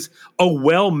 because a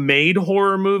well-made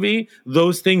horror movie,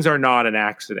 those things are not an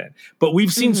accident. But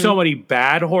we've seen so many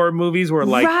bad horror movies where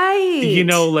like, you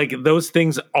know, like those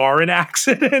things are an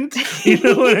accident. You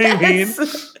know what I mean?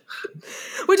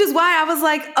 Which is why I was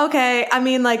like, okay, I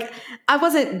mean, like I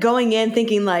wasn't going in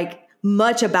thinking like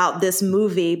much about this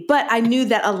movie, but I knew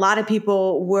that a lot of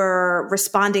people were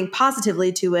responding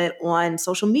positively to it on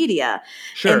social media.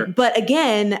 Sure. But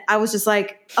again, I was just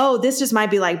like, oh, this just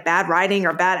might be like bad writing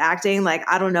or bad acting. Like,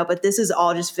 I don't know, but this is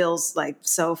all just feels like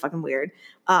so fucking weird.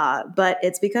 But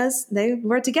it's because they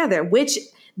were together, which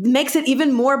makes it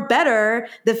even more better.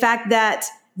 The fact that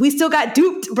we still got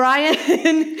duped, Brian,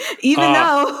 even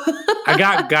though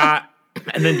I got,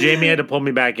 and then Jamie had to pull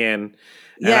me back in.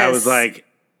 And I was like,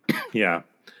 yeah,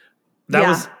 that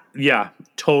was,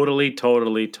 totally.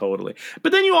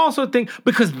 But then you also think,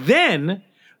 because then,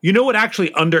 you know what actually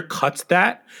undercuts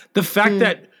that? The fact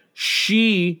that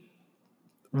she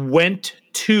went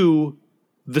to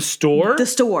the store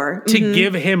to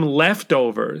give him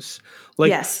leftovers.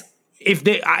 Like, if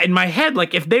they, in my head,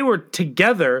 like if they were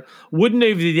together, wouldn't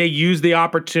they use the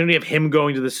opportunity of him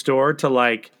going to the store to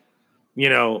like, you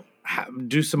know,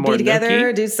 do some more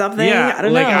together, do something. Yeah, I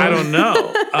don't know. I don't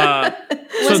know.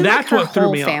 So that's her what threw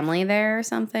whole me off. family there or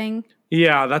something.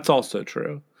 Yeah, that's also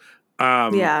true.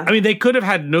 I mean, they could have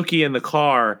had Nookie in the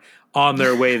car on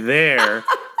their way there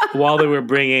while they were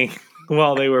bringing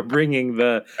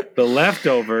the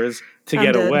leftovers to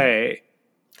get away.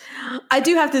 I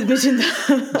do have to mention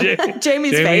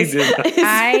Jamie's face.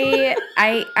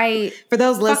 I for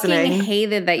those listening, fucking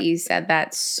hated that you said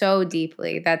that so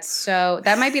deeply.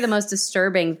 That might be the most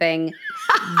disturbing thing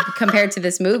compared to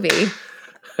this movie.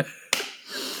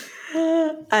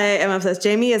 I am obsessed.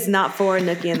 Jamie is not for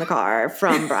Nookie in the car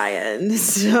from Brian.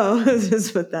 So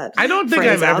just put that. I don't think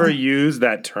I've ever used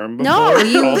that term before. No,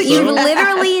 you've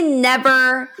literally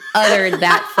never uttered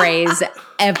that phrase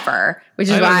ever, which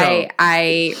is why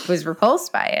I was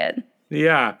repulsed by it.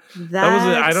 Yeah.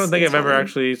 I don't think I've ever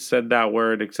actually said that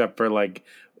word except for like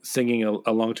singing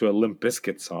along to a Limp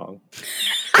Bizkit song.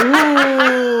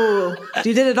 Ooh.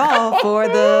 You did it all for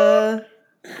the...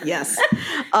 Yes.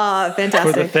 Fantastic.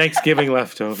 For the Thanksgiving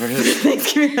leftovers.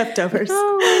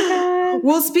 Oh my God.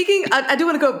 Well, speaking, I do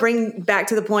want to bring back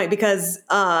to the point because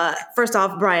first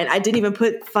off, Brian, I didn't even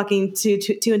put fucking two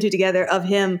and two together of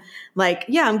him like,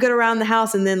 yeah, I'm good around the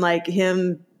house, and then like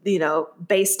him, you know,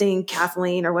 basting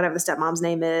Kathleen or whatever the stepmom's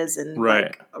name is, and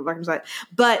like,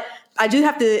 but I do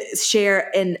have to share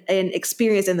an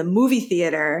experience in the movie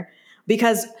theater.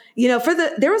 Because, you know,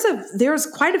 there was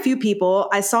quite a few people.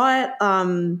 I saw it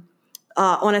on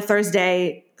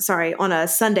a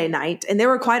Sunday night, and there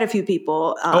were quite a few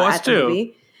people at the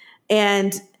movie.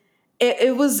 And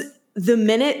it was the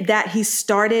minute that he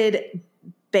started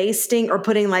basting or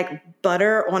putting like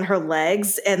butter on her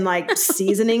legs and like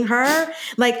seasoning her,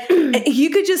 like you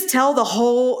could just tell the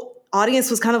whole audience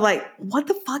was kind of like, what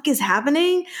the fuck is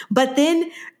happening? But then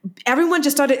everyone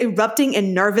just started erupting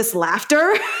in nervous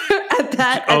laughter at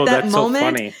that moment. So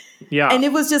funny. Yeah. And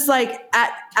it was just like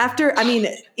after, I mean,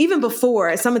 even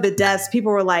before some of the deaths,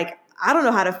 people were like, I don't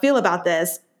know how to feel about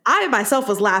this. I myself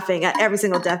was laughing at every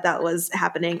single death that was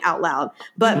happening out loud.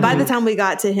 But by the time we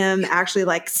got to him actually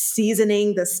like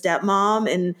seasoning the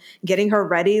stepmom and getting her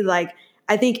ready, like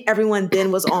I think everyone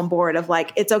then was on board of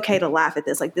like, it's okay to laugh at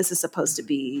this. Like, this is supposed to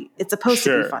be, it's supposed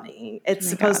to be funny. It's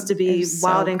supposed to be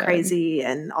wild and crazy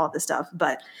and all this stuff.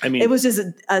 But I mean, it was just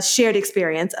a shared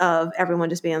experience of everyone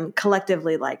just being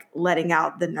collectively like letting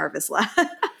out the nervous laugh.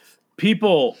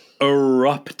 People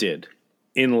erupted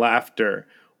in laughter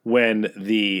when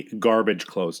the garbage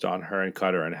closed on her and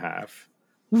cut her in half.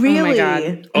 Really? Oh my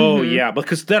God. Oh yeah,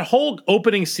 because that whole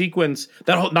opening sequence,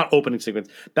 that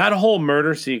whole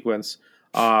murder sequence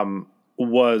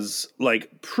was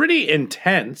like pretty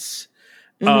intense.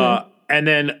 And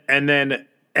then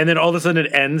all of a sudden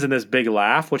it ends in this big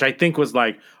laugh, which I think was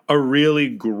like a really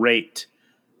great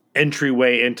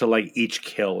entryway into like each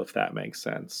kill, if that makes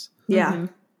sense. Yeah.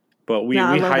 But we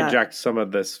hijacked some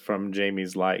of this from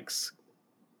Jamie's likes.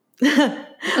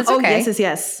 That's okay.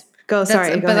 Yes. Go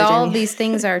ahead, all Jamie. of these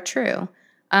things are true.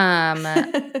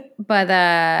 But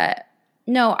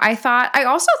no, I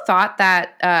also thought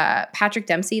that Patrick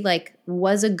Dempsey like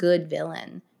was a good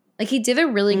villain. Like he did a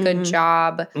really good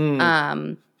job.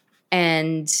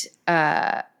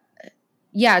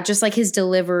 Just like his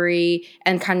delivery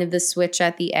and kind of the switch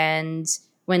at the end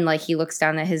when like he looks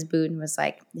down at his boot and was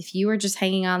like, if you were just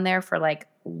hanging on there for like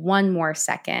one more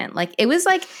second, like it was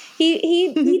like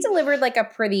he delivered like a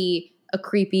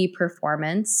creepy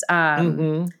performance.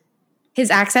 His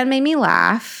accent made me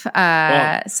laugh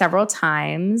several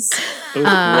times. It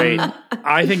was great.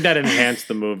 I think that enhanced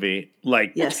the movie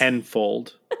like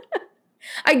tenfold.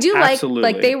 I do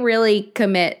like they really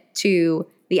commit to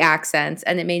the accents,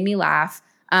 and it made me laugh.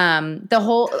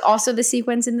 Also the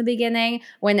sequence in the beginning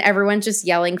when everyone's just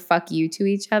yelling "fuck you" to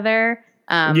each other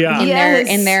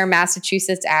in their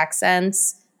Massachusetts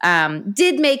accents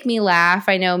did make me laugh.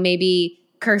 I know maybe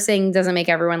cursing doesn't make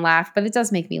everyone laugh, but it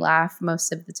does make me laugh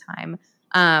most of the time.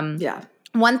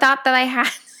 One thought that I had,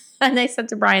 and I said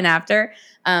to Brian after,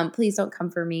 please don't come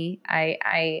for me.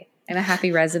 I am a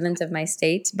happy resident of my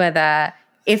state, but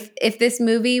if this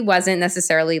movie wasn't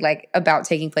necessarily like about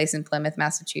taking place in Plymouth,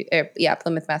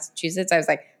 Massachusetts, I was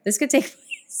like, this could take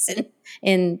place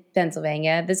in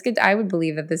Pennsylvania. I would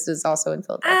believe that this was also in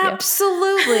Philadelphia.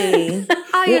 Absolutely.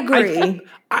 I agree.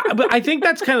 But I think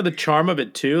that's kind of the charm of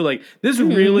it too. Like this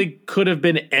really could have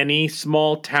been any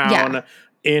small town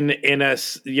in a,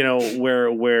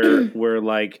 where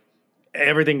like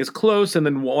everything is close and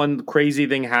then one crazy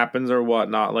thing happens or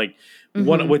whatnot. Like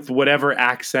one with whatever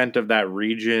accent of that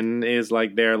region is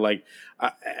like they're like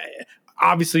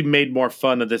obviously made more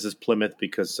fun that this is Plymouth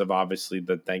because of obviously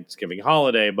the Thanksgiving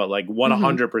holiday, but like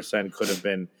 100% could have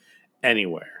been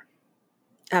anywhere.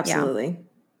 Absolutely.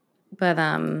 But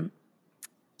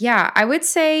I would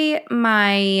say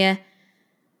my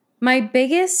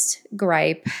biggest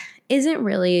gripe isn't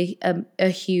really a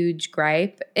huge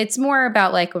gripe. It's more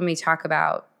about like when we talk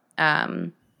about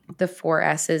the 4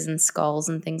 S's and skulls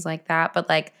and things like that. But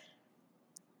like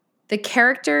the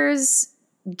characters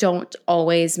don't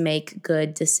always make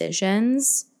good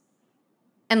decisions.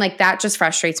 And like that just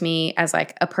frustrates me as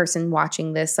like a person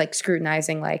watching this, like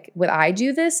scrutinizing, like, would I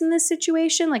do this in this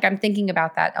situation? Like I'm thinking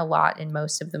about that a lot in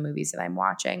most of the movies that I'm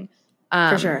watching.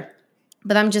 For sure.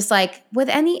 But I'm just like,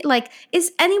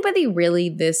 is anybody really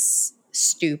this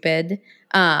stupid?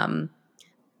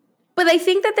 But I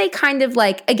think that they kind of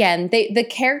like, again, the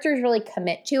characters really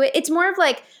commit to it. It's more of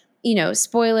like,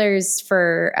 spoilers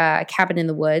for Cabin in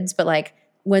the Woods, but like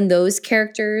when those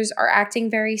characters are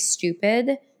acting very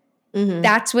stupid,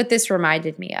 that's what this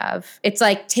reminded me of. It's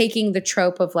like taking the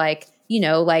trope of like,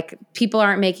 like people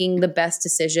aren't making the best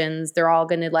decisions. They're all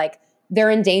going to like,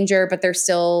 they're in danger, but they're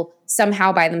still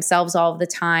somehow by themselves all of the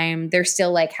time. They're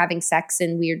still like having sex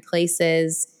in weird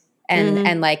places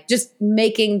and like just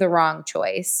making the wrong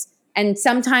choice. And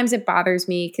sometimes it bothers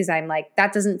me because I'm like,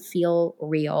 that doesn't feel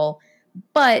real.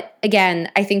 But again,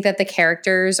 I think that the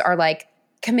characters are like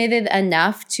committed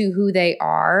enough to who they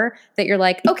are that you're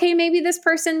like, okay, maybe this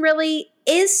person really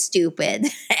is stupid.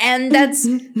 And that's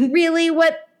really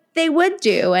what they would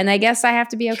do. And I guess I have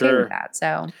to be okay with that.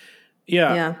 So,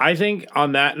 yeah, I think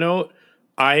on that note,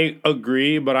 I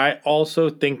agree, but I also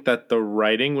think that the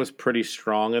writing was pretty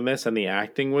strong in this and the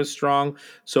acting was strong.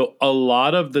 So a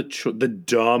lot of the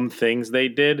dumb things they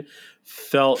did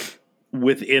felt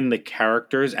within the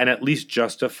characters and at least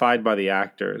justified by the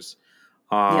actors.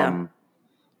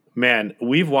 Man,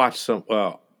 we've watched some,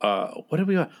 what did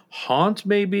we watch? Haunt,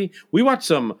 maybe? We watched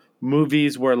some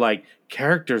movies where like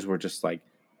characters were just like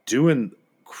doing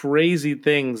crazy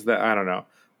things that, I don't know.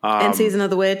 And Season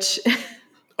of the Witch.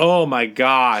 Oh my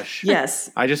gosh. Yes.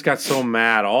 I just got so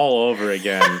mad all over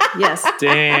again. Yes.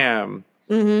 Damn.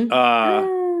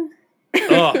 I'm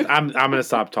gonna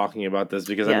stop talking about this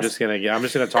because I'm just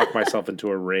gonna talk myself into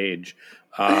a rage.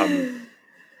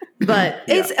 But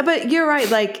but you're right.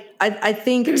 Like I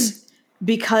think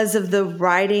because of the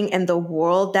writing and the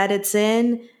world that it's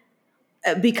in,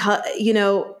 because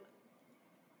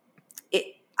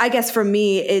I guess for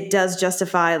me, it does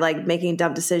justify like making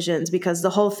dumb decisions because the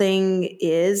whole thing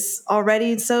is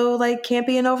already so like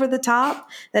campy and over the top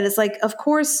that it's like, of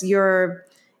course you're,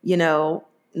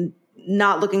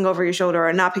 not looking over your shoulder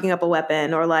or not picking up a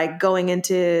weapon or like going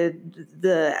into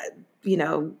the,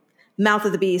 mouth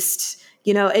of the beast.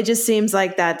 It just seems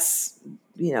like that's,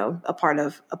 a part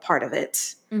of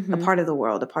it, a part of the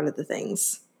world, a part of the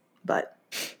things. But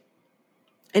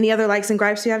any other likes and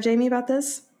gripes you have, Jamie, about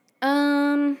this?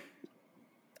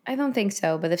 I don't think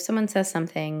so. But if someone says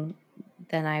something,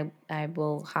 then I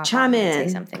will hop chime on in and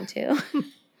say something too.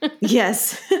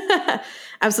 Yes,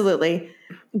 absolutely.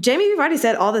 Jamie, you've already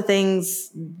said all the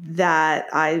things that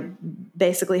I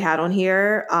basically had on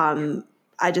here.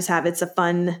 I just have it's a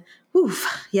fun.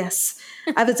 Yes,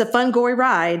 it's a fun gory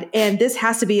ride, and this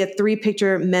has to be a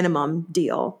 3-picture minimum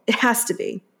deal. It has to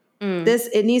be.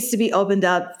 It needs to be opened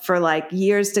up for like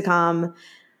years to come.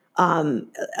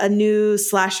 A new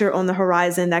slasher on the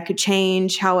horizon that could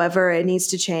change however it needs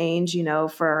to change,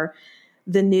 for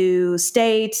the new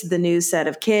state, the new set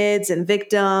of kids and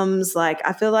victims. Like,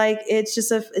 I feel like it's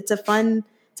just it's a fun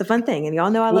thing. And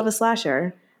y'all know I love a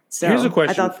slasher. So here's a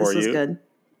question I thought for this was you. good.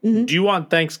 Mm-hmm. Do you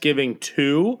want Thanksgiving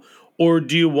 2 or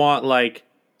do you want like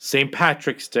St.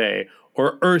 Patrick's Day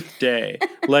or Earth Day?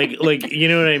 like you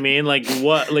know what I mean? Like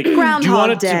what like Groundhog do you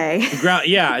want it Day.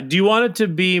 Do you want it to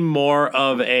be more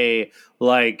of a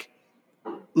like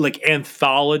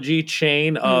anthology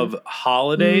chain of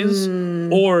holidays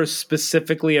or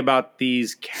specifically about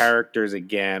these characters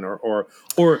again or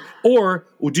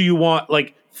do you want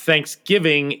like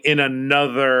Thanksgiving in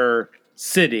another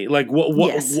city? Like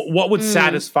what would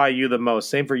satisfy you the most?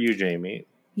 Same for you, Jamie.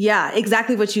 Yeah,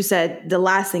 exactly what you said. The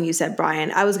last thing you said,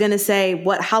 Brian. I was going to say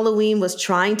what Halloween was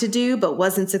trying to do but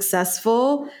wasn't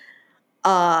successful.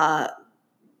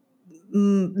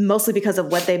 Mostly because of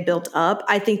what they built up.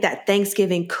 I think that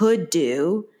Thanksgiving could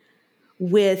do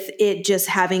with it just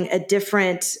having a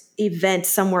different event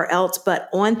somewhere else, but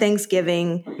on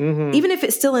Thanksgiving, even if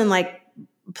it's still in like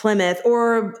Plymouth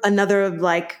or another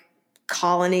like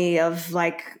colony of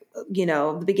like,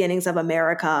 the beginnings of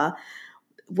America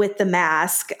with the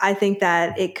mask, I think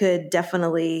that it could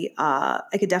definitely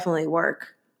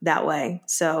work that way.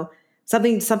 So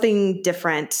something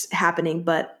different happening,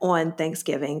 but on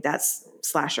Thanksgiving that's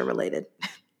slasher related.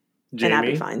 Jamie? And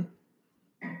I'd be fine.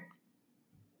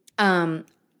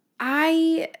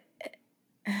 I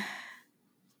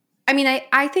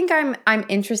think I'm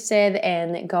interested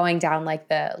in going down like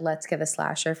the let's get a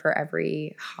slasher for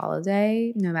every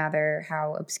holiday, no matter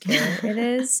how obscure it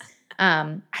is.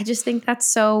 I just think that's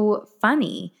so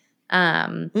funny.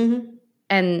 And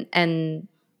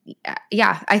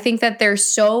yeah, I think that there's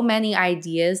so many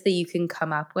ideas that you can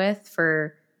come up with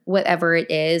for whatever it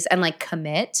is and like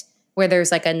commit where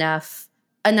there's like enough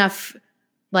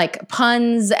like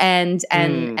puns and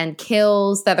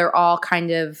kills that are all kind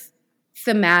of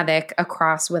thematic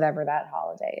across whatever that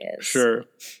holiday is. Sure.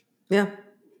 Yeah.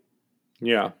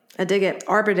 Yeah. I dig it.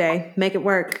 Arbor Day. Make it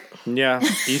work. Yeah.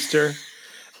 Easter.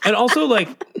 And also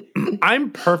like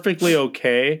I'm perfectly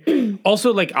okay.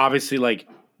 Also like obviously like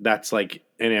that's like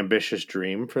an ambitious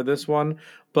dream for this one.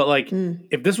 But like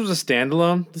if this was a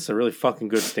standalone, this is a really fucking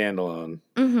good standalone.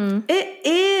 It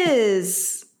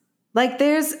is. Like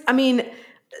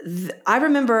I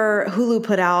remember Hulu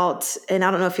put out, and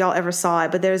I don't know if y'all ever saw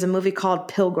it, but there's a movie called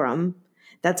Pilgrim.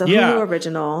 That's a Hulu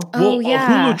original.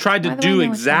 Hulu tried to do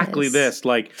exactly this,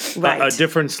 like a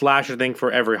different slasher thing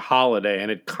for every holiday,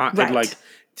 and it like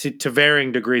to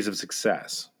varying degrees of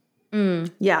success.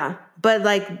 Yeah, but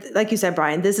like you said,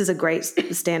 Brian, this is a great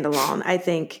standalone. I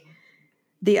think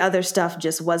the other stuff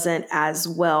just wasn't as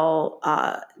well.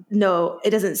 No,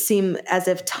 it doesn't seem as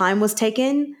if time was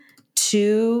taken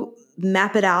to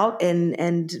map it out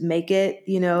and make it,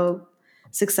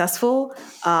 successful.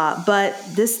 But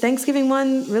this Thanksgiving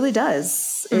one really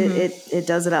does. It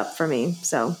does it up for me.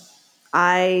 So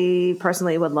I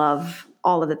personally would love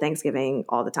all of the Thanksgiving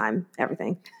all the time,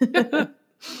 everything.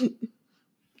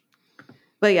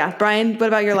 But yeah, Brian, what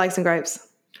about your likes and gripes?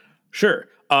 Sure.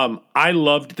 I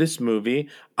loved this movie.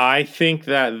 I think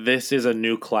that this is a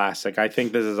new classic. I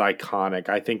think this is iconic.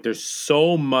 I think there's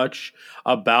so much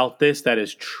about this that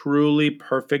is truly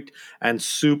perfect and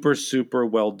super, super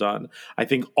well done. I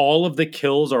think all of the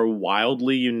kills are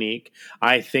wildly unique.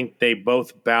 I think they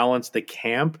both balance the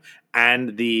camp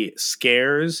and the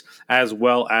scares as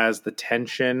well as the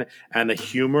tension and the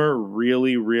humor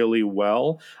really, really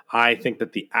well. I think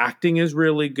that the acting is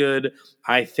really good.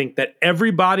 I think that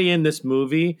everybody in this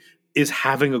movie is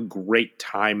having a great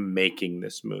time making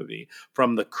this movie.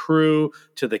 From the crew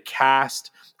to the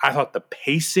cast, I thought the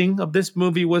pacing of this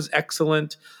movie was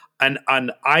excellent. And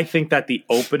I think that the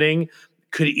opening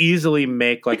could easily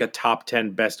make like a top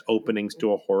 10 best openings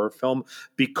to a horror film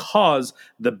because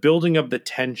the building of the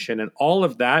tension and all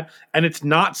of that, and it's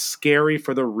not scary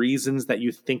for the reasons that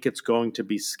you think it's going to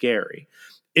be scary.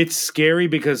 It's scary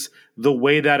because the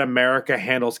way that America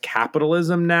handles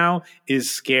capitalism now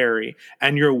is scary,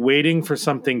 and you're waiting for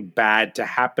something bad to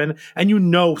happen, and you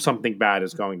know something bad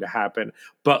is going to happen.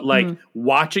 But like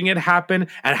watching it happen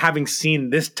and having seen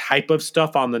this type of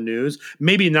stuff on the news,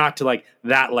 maybe not to like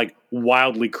that like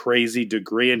wildly crazy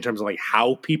degree in terms of like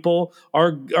how people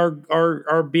are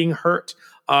being hurt.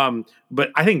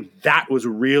 But I think that was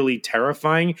really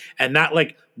terrifying, and that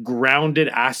like grounded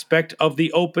aspect of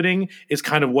the opening is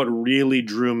kind of what really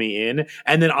drew me in.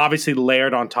 And then obviously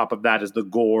layered on top of that is the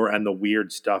gore and the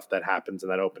weird stuff that happens in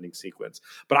that opening sequence.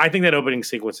 But I think that opening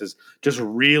sequence is just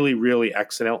really, really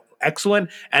excellent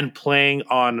and playing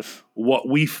on what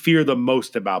we fear the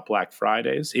most about Black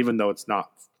Fridays, even though it's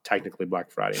not technically Black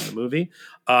Friday in the movie.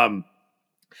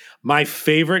 My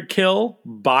favorite kill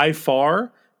by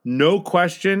far, no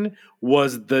question,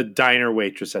 was the diner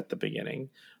waitress at the beginning.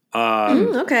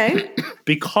 Okay.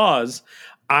 Because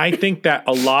I think that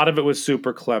a lot of it was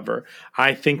super clever.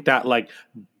 I think that like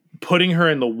putting her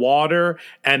in the water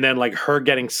and then like her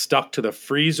getting stuck to the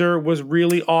freezer was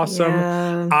really awesome.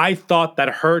 Yeah. I thought that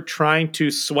her trying to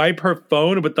swipe her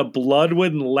phone but the blood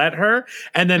wouldn't let her.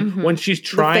 And then when she's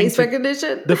trying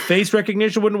the face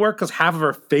recognition wouldn't work because half of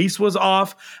her face was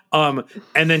off. And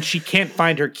then she can't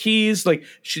find her keys. Like,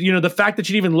 she, you know, the fact that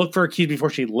she didn't even look for her keys before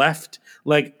she left,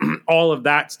 like all of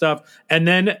that stuff. And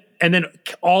then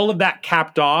all of that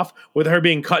capped off with her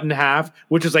being cut in half,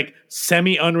 which is like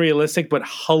semi-unrealistic but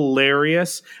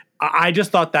hilarious. I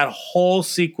just thought that whole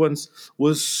sequence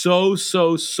was so,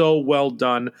 so, so well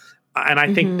done. And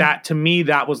I think that, to me,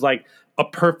 that was like a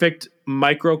perfect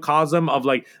microcosm of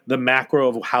like the macro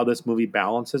of how this movie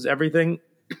balances everything.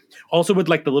 Also with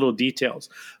like the little details.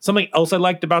 Something else I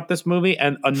liked about this movie,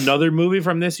 and another movie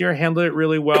from this year handled it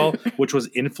really well, which was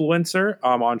Influencer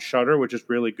on Shudder, which is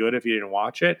really good if you didn't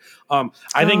watch it.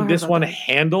 I think this one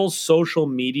handles social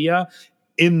media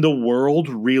in the world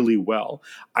really well.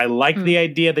 I like the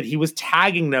idea that he was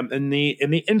tagging them in the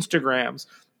Instagrams.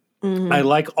 I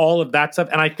like all of that stuff.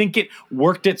 And I think it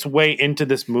worked its way into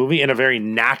this movie in a very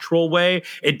natural way.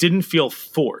 It didn't feel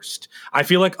forced. I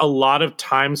feel like a lot of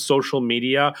times social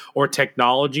media or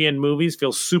technology in movies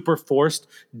feels super forced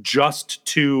just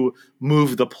to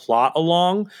move the plot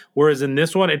along. Whereas in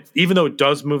this one, even though it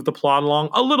does move the plot along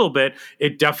a little bit,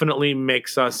 it definitely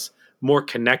makes us more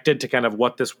connected to kind of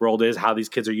what this world is, how these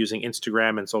kids are using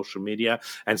Instagram and social media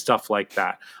and stuff like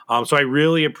that. So I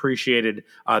really appreciated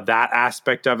that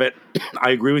aspect of it. I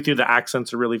agree with you. The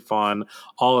accents are really fun.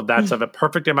 All of that stuff, a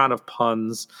perfect amount of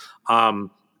puns.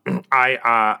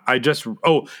 I just,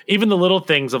 even the little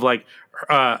things of like,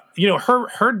 you know,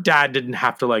 her dad didn't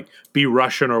have to like be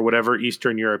Russian or whatever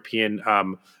Eastern European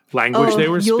language they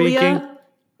were Yulia? speaking.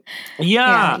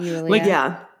 Yeah.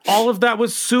 Yulia. All of that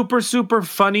was super, super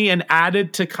funny and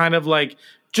added to kind of like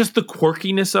just the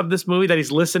quirkiness of this movie, that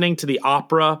he's listening to the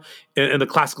opera and the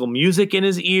classical music in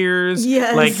his ears.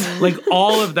 Yes. Like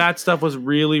all of that stuff was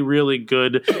really, really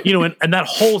good. You know, and that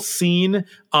whole scene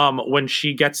when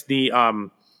she gets the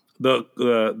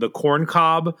corn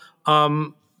cob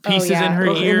pieces in her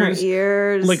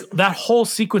ears. Like that whole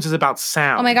sequence is about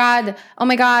sound. Oh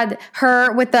my god.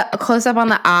 Her with the close up on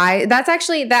the eye. That's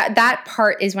actually that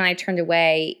part is when I turned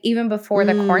away even before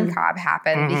the corn cob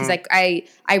happened, because like I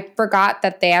forgot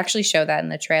that they actually show that in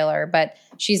the trailer, but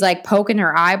she's like poking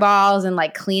her eyeballs and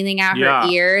like cleaning out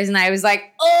her ears, and I was like,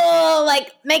 oh,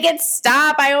 like make it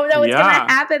stop. I don't know what's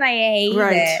gonna happen. I hate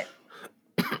it.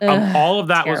 All of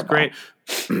that terrible. Was great.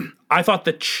 I thought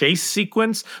the chase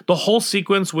sequence, the whole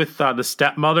sequence with the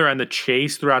stepmother and the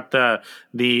chase throughout the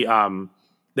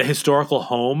historical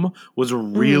home was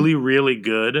really, really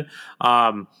good.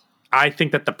 I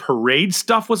think that the parade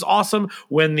stuff was awesome.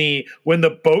 When the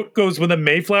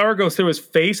Mayflower goes through his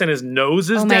face and his nose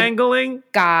is dangling.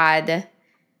 God.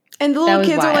 And the little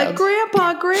kids are like,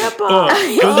 Grandpa. Oh,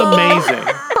 it was amazing.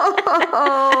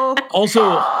 Also,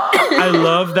 I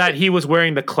love that he was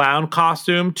wearing the clown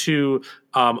costume to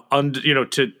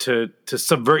to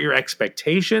subvert your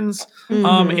expectations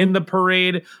in the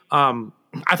parade.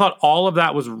 I thought all of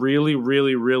that was really,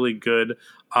 really, really good.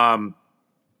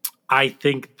 I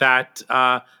think that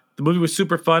the movie was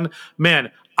super fun.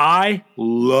 Man, I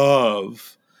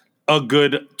love a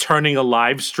good turning a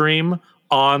live stream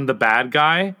on the bad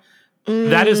guy.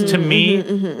 That is to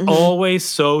me always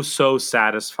so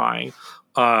satisfying.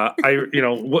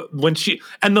 When she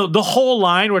and the whole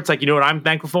line where it's like, you know what I'm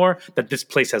thankful for? That this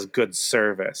place has good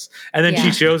service. And then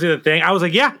she shows you the thing. I was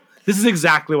like, yeah, this is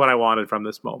exactly what I wanted from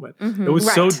this moment. It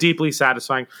was so deeply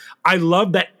satisfying. I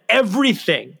love that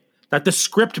everything that the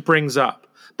script brings up.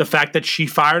 The fact that she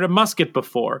fired a musket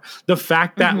before, the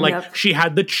fact that she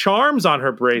had the charms on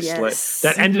her bracelet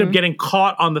that ended up getting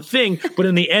caught on the thing, but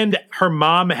in the end, her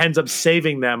mom ends up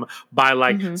saving them by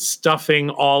stuffing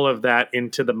all of that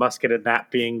into the musket, and that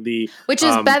being which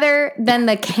is better than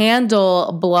the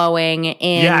candle blowing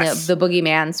in the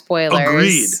Boogeyman spoilers.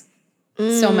 Agreed.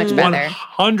 So much better.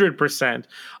 100%.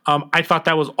 I thought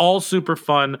that was all super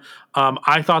fun.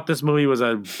 I thought this movie was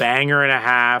a banger and a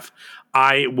half.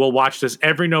 I will watch this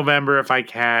every November if I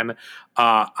can.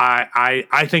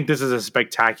 I think this is a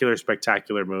spectacular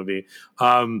movie.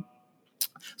 Oh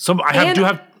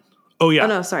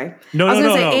no, sorry. No.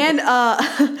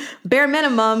 And bare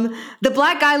minimum, the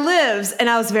black guy lives, and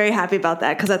I was very happy about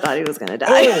that because I thought he was going to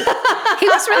die. He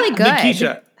was really good.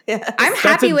 Nikisha. Yes. I'm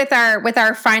happy with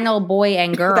our final boy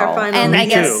and girl, and I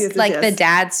guess the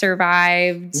dad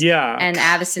survived. Yeah, and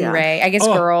Addison Rae. I guess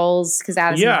girls because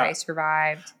Addison Rae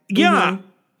survived. Yeah.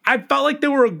 I felt like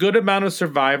there were a good amount of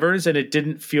survivors and it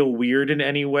didn't feel weird in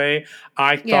any way.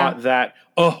 I thought that,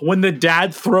 when the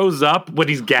dad throws up when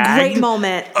he's gagged. Great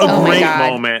moment. Great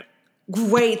moment.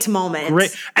 Great moment.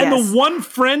 Great. And the one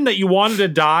friend that you wanted to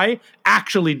die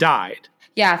actually died.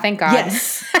 Yeah, thank God.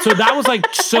 Yes. So that was like,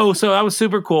 so that was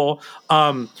super cool.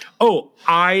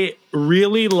 I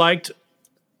really liked.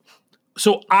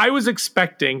 So I was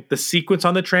expecting the sequence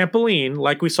on the trampoline,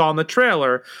 like we saw in the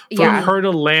trailer, for her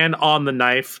to land on the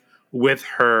knife with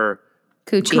her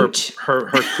coochie. Her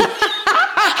cooch.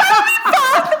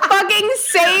 Fucking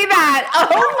say that!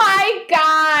 Oh my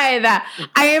God!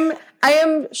 I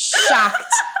am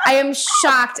shocked. I am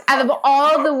shocked. Out of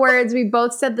all the words, we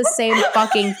both said the same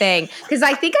fucking thing. Because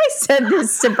I think I said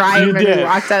this to Brian when we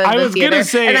walked out of the theater,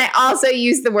 and I also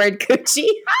used the word coochie.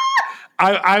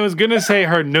 I was gonna say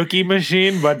her nookie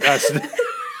machine, but no.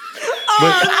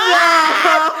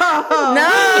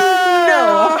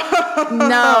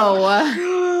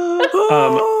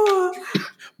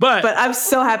 But I'm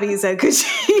so happy you said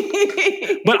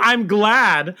coochie. But I'm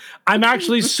glad. I'm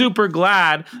actually super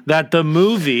glad that the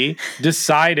movie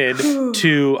decided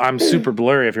to. I'm super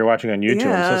blurry if you're watching on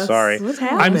YouTube. I'm so sorry. What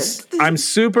happened? I'm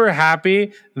super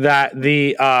happy that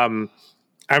the. I'm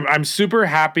super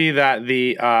happy that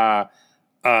the.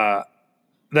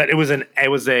 That it was an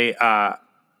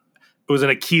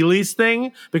Achilles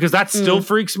thing, because that still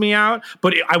freaks me out.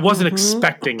 But I wasn't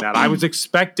expecting that. I was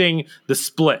expecting the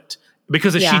split,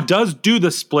 because she does do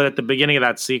the split at the beginning of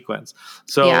that sequence.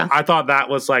 So I thought that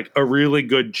was like a really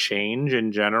good change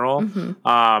in general.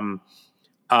 I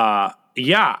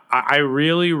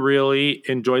really, really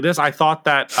enjoyed this. I thought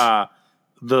that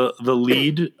the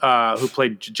lead who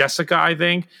played Jessica, I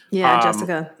think. Yeah,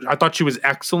 Jessica. I thought she was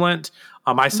excellent.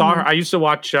 I saw her. I used to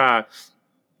watch that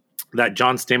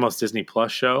John Stamos Disney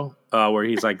Plus show where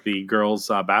he's like the girls'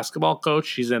 basketball coach.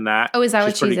 She's in that. Oh, is that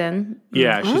what she's in?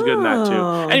 Yeah, she's good in that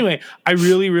too. Anyway, I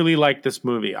really, really like this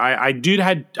movie. I did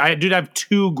have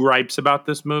two gripes about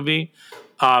this movie.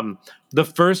 The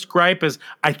first gripe is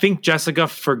I think Jessica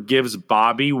forgives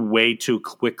Bobby way too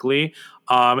quickly.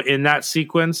 In that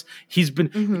sequence, he's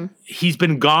been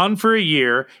gone for a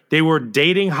year. They were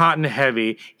dating hot and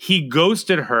heavy. He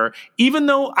ghosted her, even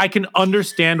though I can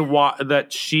understand why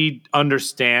that she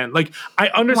understand. Like I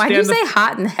understand. Why do you say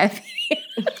hot and heavy?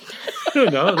 I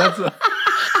don't know.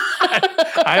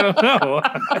 I don't know.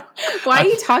 Why are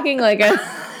you talking like a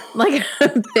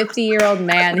 50-year-old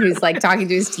man who's like talking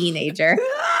to his teenager?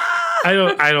 I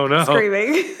don't know.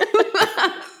 Screaming.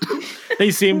 They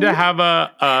seem to have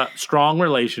a strong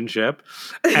relationship,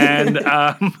 and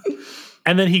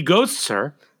then he ghosts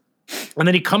her, and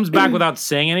then he comes back without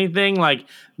saying anything. Like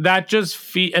that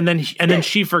just and then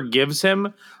she forgives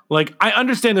him. Like I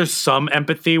understand there's some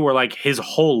empathy where like his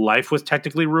whole life was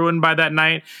technically ruined by that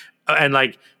night, and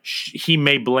like he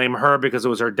may blame her because it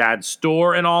was her dad's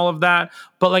store and all of that.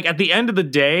 But like at the end of the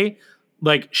day,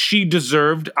 like she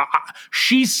deserved.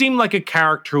 She seemed like a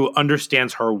character who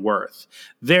understands her worth.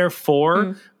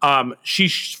 Therefore, I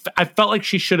felt like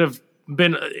she should have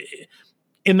been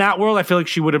in that world. I feel like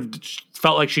she would have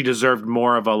felt like she deserved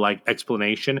more of a like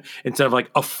explanation instead of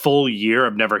like a full year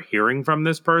of never hearing from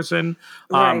this person.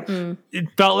 It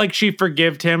felt like she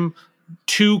forgived him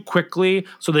too quickly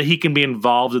so that he can be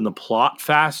involved in the plot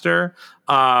faster.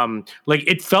 Like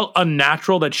it felt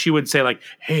unnatural that she would say like,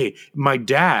 hey, my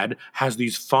dad has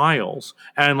these files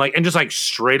and just like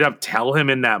straight up tell him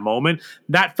in that moment.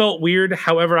 That felt weird.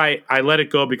 However, I let it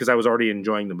go because I was already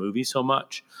enjoying the movie so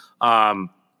much. And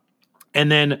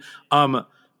then,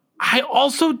 I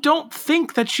also don't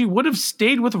think that she would have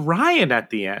stayed with Ryan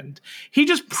at the end. He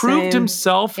just proved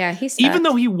himself. Yeah, he sucked. Even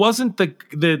though he wasn't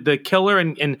the killer,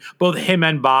 and both him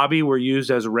and Bobby were used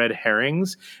as red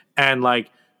herrings. And like,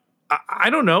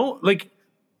 I don't know. Like,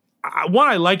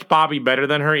 I liked Bobby better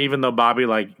than her, even though Bobby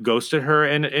like ghosted her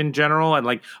in general. And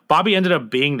like, Bobby ended up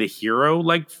being the hero,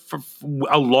 like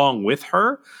along with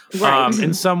her,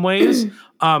 in some ways.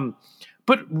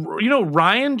 But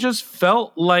Ryan just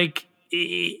felt like.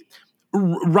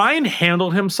 Ryan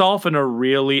handled himself in a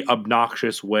really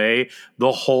obnoxious way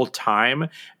the whole time.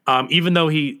 Even though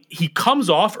he comes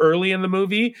off early in the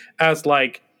movie as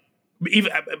like,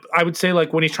 even I would say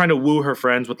like when he's trying to woo her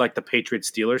friends with like the Patriots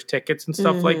Steelers tickets and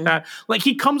stuff like that, like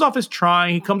he comes off as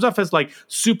trying, he comes off as like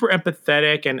super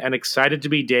empathetic and excited to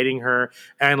be dating her.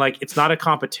 And like, it's not a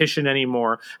competition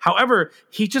anymore. However,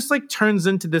 he just like turns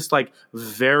into this like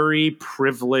very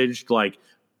privileged, like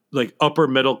upper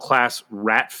middle class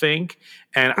rat fink.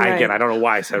 And I don't know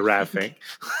why I said rat fink,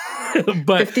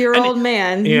 but 50-year-old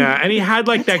man. Yeah. And he had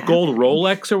like that gold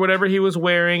Rolex or whatever he was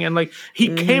wearing. And like,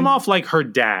 he came off like her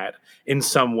dad in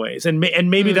some ways. And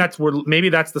maybe that's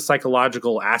the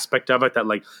psychological aspect of it, that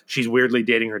like she's weirdly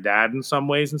dating her dad in some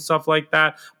ways and stuff like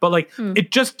that. But like,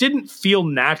 it just didn't feel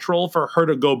natural for her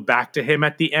to go back to him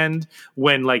at the end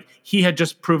when like he had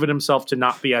just proven himself to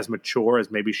not be as mature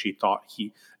as maybe she thought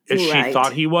he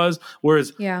was.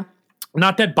 Whereas,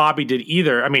 not that Bobby did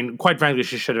either. I mean, quite frankly,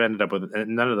 she should have ended up with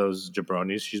none of those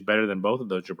jabronis. She's better than both of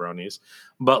those jabronis.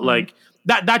 But like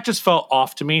that just felt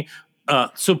off to me.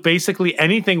 So basically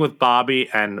anything with Bobby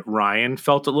and Ryan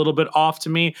felt a little bit off to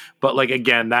me. But like,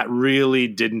 again, that really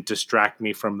didn't distract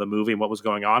me from the movie and what was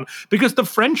going on, because the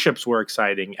friendships were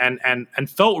exciting and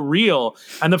felt real,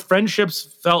 and the friendships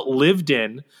felt lived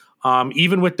in.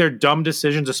 Even with their dumb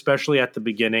decisions, especially at the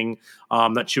beginning,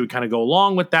 that she would kind of go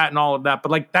along with that and all of that.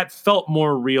 But like, that felt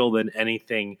more real than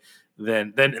anything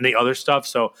than the other stuff.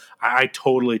 So I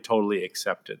totally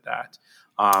accepted that.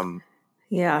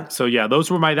 So yeah,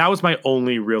 that was my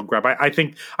only real gripe. I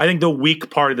think the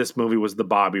weak part of this movie was the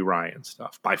Bobby Ryan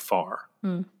stuff by far.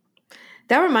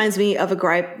 That reminds me of a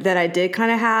gripe that I did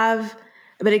kind of have,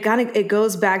 but it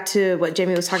goes back to what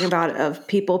Jamie was talking about of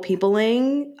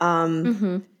peopling.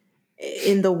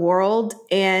 In the world.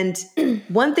 And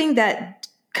one thing that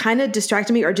kind of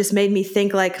distracted me or just made me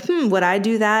think like, would I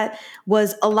do that?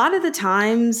 Was a lot of the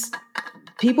times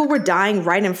people were dying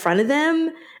right in front of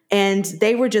them and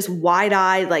they were just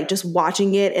wide-eyed, like just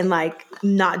watching it and like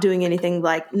not doing anything,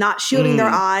 like not shielding their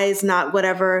eyes, not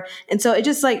whatever. And so it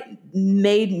just like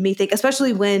made me think,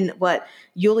 especially when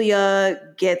Yulia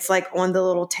gets like on the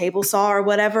little table saw or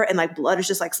whatever, and like blood is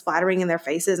just like splattering in their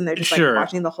faces and they're just like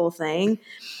watching the whole thing.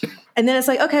 And then it's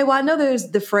like, okay, well, I know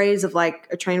there's the phrase of like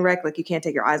a train wreck, like you can't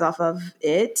take your eyes off of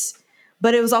it.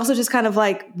 But it was also just kind of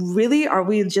like, really, are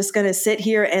we just going to sit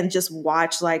here and just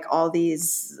watch like all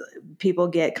these people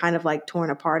get kind of like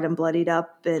torn apart and bloodied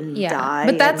up and die?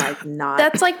 But that's and, like, not.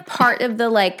 That's like part of the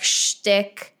like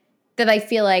shtick that I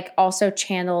feel like also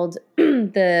channeled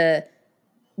the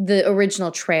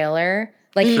original trailer.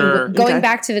 Like going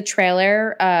back to the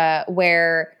trailer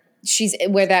where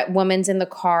that woman's in the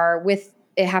car with,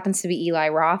 it happens to be Eli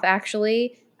Roth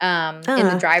actually, in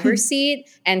the driver's seat,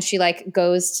 and she like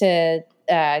goes to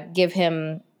give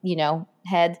him,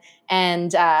 head,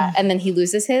 and then he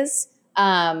loses his.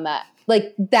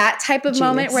 Like that type of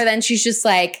moment where then she's just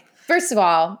like, first of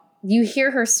all, you hear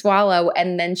her swallow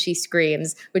and then she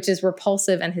screams, which is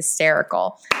repulsive and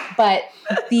hysterical. But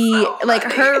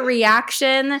her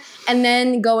reaction, and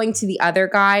then going to the other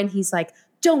guy and he's like,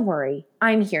 don't worry,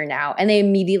 I'm here now. And they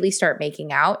immediately start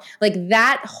making out. Like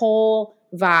that whole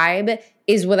vibe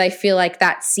is what I feel like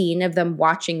that scene of them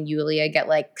watching Yulia get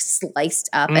like sliced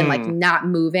up and like not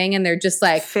moving. And they're just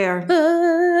like,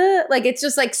 like, it's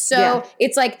just like,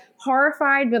 it's like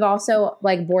horrified, but also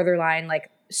like borderline,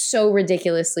 like so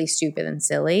ridiculously stupid and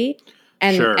silly.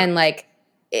 And like,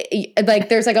 like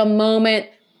there's like a moment,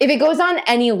 if it goes on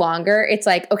any longer, it's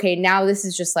like, okay, now this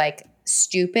is just like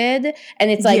stupid,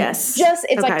 and it's like Yes.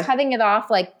 it's like Okay. cutting it off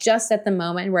like just at the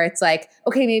moment where it's like,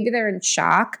 okay, maybe they're in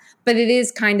shock, but it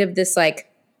is kind of this like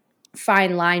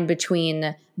fine line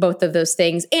between both of those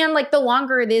things. And like the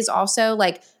longer it is also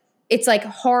like, it's like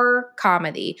horror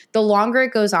comedy. The longer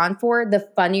it goes on for, the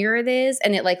funnier it is,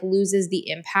 and it like loses the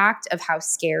impact of how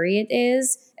scary it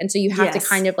is. And so you have to Yes.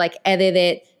 kind of like edit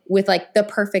it with like the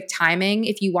perfect timing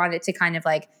if you want it to kind of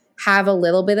like have a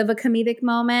little bit of a comedic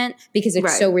moment because it's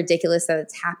Right. so ridiculous that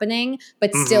it's happening,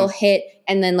 but still hit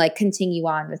and then like continue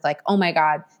on with like, oh my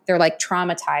God, they're like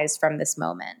traumatized from this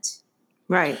moment.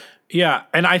 Right. Yeah,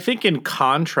 and I think in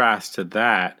contrast to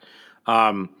that,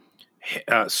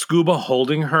 Scuba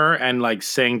holding her and like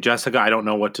saying, "Jessica, I don't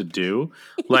know what to do,"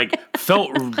 like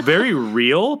felt very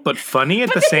real but funny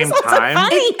at the same time.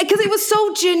 Because it was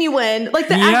so genuine. Like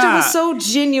the actor Yeah. was so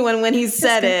genuine when he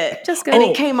said it. Jessica, and oh,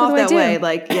 it came what off do I that do? way.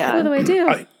 Like, yeah. What do I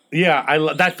do?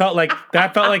 Yeah, that felt like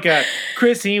a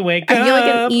Chrissy wake up. I feel like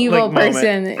an evil moment.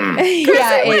 person.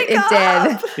 Yeah,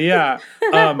 it did. Yeah.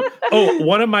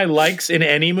 One of my likes in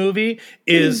any movie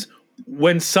is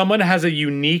when someone has a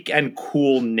unique and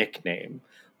cool nickname.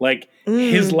 Like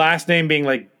his last name being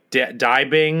like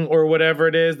Diving or whatever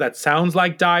it is that sounds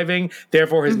like diving.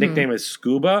 Therefore, his nickname is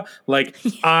Scuba. Like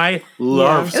I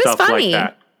love It was stuff funny. like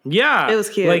that. Yeah, It was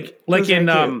cute. Like It was very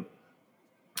in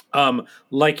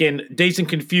like in Dazed and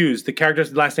Confused, the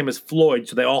character's last name is Floyd,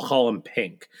 so they all call him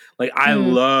Pink. Like I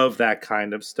love that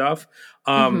kind of stuff.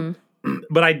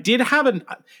 But I did have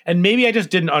and maybe I just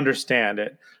didn't understand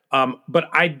it. But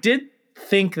I did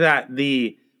think that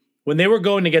when they were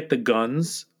going to get the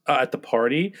guns at the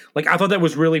party, like I thought that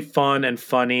was really fun and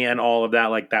funny and all of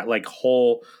that, like that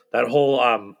whole that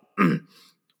whole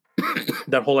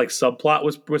like subplot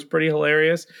was pretty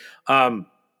hilarious.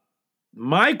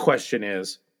 My question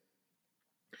is,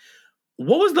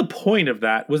 what was the point of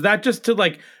that? Was that just to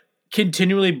like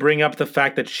continually bring up the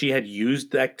fact that she had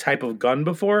used that type of gun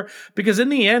before? Because in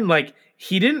the end, like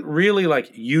he didn't really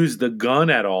like use the gun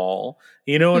at all.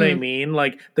 You know what I mean?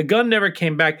 Like the gun never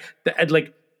came back. And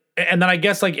then I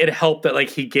guess like it helped that like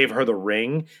he gave her the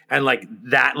ring and like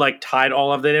that like tied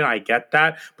all of that in. I get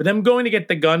that. But them going to get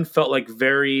the gun felt like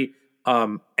very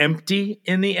empty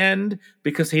in the end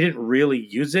because he didn't really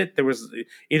use it. There was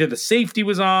either the safety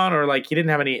was on or like he didn't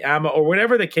have any ammo or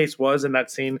whatever the case was in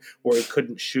that scene where he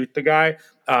couldn't shoot the guy,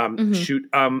 shoot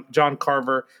John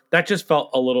Carver. That just felt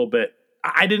a little bit,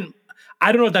 I don't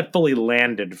know if that fully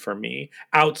landed for me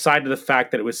outside of the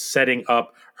fact that it was setting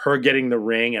up her getting the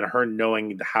ring and her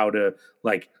knowing how to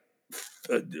like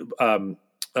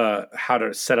how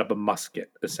to set up a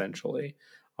musket essentially.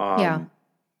 Yeah.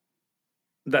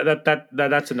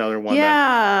 That's another one.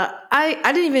 Yeah,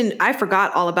 I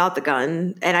forgot all about the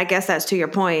gun, and I guess that's to your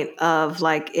point of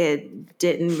like it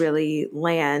didn't really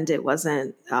land. It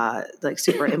wasn't like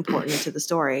super important to the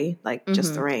story, like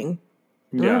just the ring.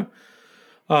 Yeah.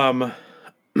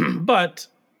 But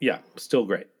yeah, still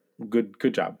great.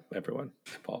 Good job, everyone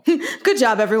involved. Good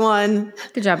job, everyone.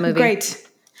 Good job, movie. Great,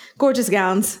 gorgeous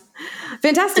gowns,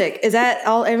 fantastic. Is that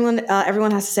all everyone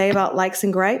has to say about likes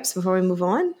and gripes before we move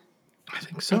on? I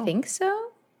think so. I think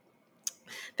so.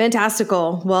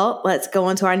 Fantastical. Well, let's go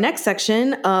on to our next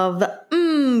section of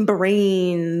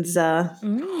brains.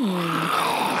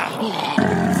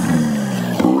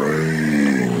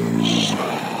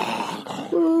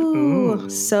 Ooh,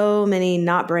 so many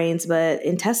not brains, but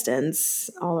intestines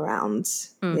all around.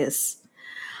 Yes.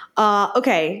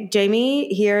 Okay,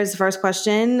 Jamie, here's the first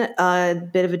question. A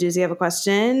bit of a doozy of a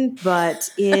question, but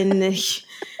in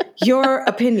your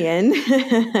opinion,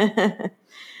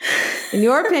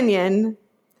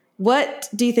 what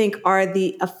do you think are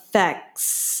the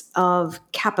effects of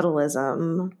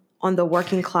capitalism on the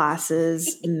working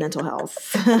class's mental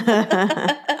health?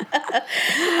 I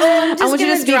want you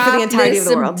to speak for the entirety of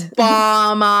the world.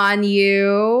 Bomb on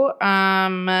you.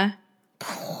 I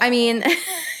mean,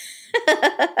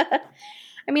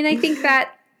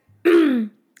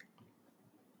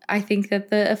 I think that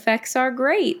the effects are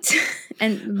great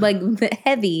and like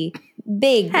heavy,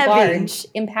 big, large,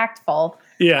 impactful.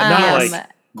 Yeah, not like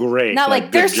great. Not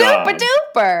like they're good job. super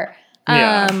duper.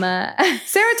 Yeah.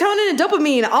 Serotonin and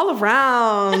dopamine all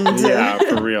around. Yeah,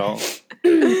 for real.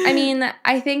 I mean,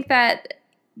 I think that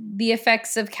the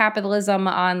effects of capitalism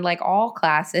on like all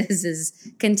classes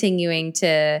is continuing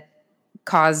to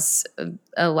cause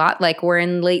a lot. Like we're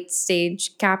in late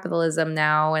stage capitalism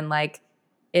now, and like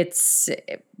it's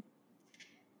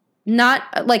not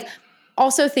like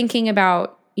also thinking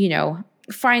about, you know,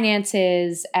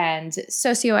 finances and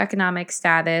socioeconomic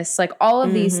status, like all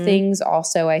of these things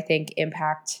also I think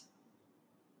impact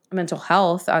mental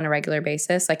health on a regular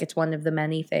basis. Like it's one of the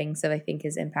many things that I think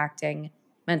is impacting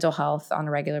mental health on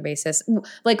a regular basis.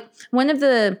 Like one of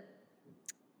the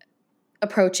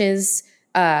approaches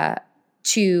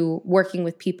to working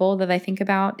with people that I think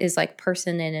about is like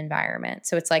person and environment.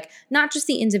 So it's like not just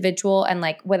the individual and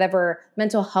like whatever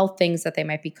mental health things that they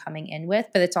might be coming in with,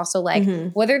 but it's also like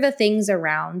what are the things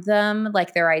around them,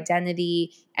 like their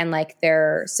identity and like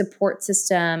their support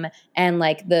system and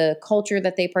like the culture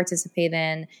that they participate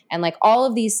in and like all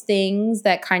of these things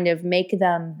that kind of make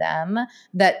them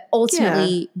that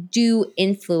ultimately do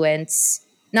influence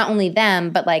not only them,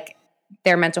 but like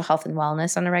their mental health and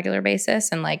wellness on a regular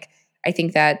basis. And like, I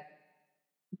think that,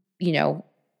 you know,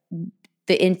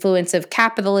 the influence of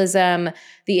capitalism,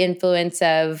 the influence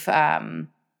of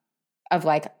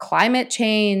like climate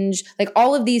change, like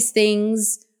all of these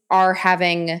things are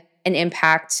having an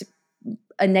impact,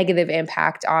 a negative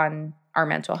impact on our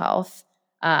mental health.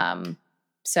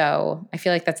 So I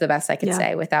feel like that's the best I could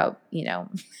say without, you know,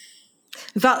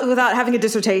 without having a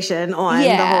dissertation on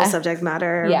the whole subject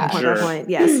matter. Yeah, point by point.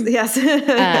 Yes.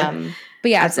 But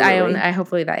yeah, Absolutely. I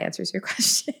hopefully that answers your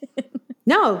question.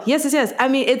 No, yes. I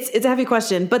mean, it's a heavy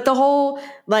question, but the whole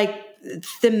like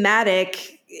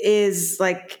thematic is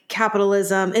like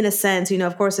capitalism in a sense, you know,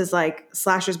 of course it's like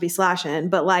slashers be slashing,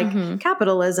 but like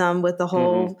capitalism with the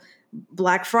whole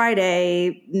Black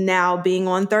Friday now being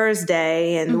on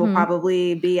Thursday and will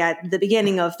probably be at the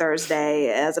beginning of Thursday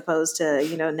as opposed to,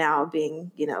 you know, now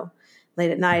being, you know, late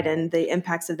at night and the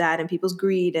impacts of that and people's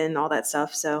greed and all that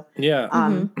stuff. So I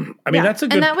mean, that's a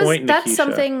good point, that's Nikisha.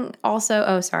 Something also.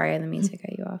 Oh, sorry, I didn't mean to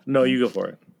cut you off. No, you go for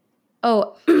it.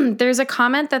 Oh, there's a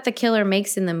comment that the killer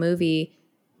makes in the movie,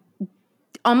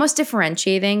 almost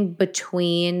differentiating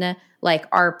between like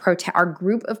our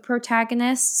group of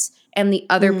protagonists and the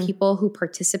other people who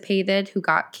participated who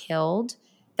got killed.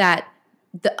 That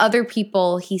the other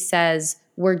people, he says,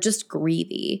 were just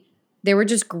greedy. They were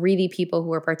just greedy people who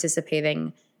were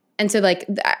participating. And so like,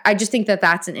 I just think that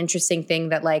that's an interesting thing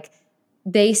that like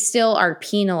they still are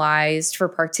penalized for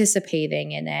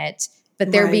participating in it,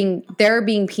 but they're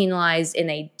being penalized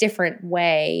in a different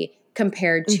way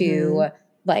compared to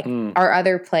like our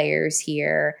other players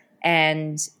here.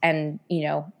 And, you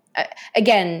know,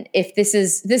 again, if this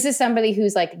is somebody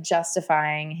who's like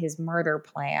justifying his murder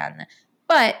plan,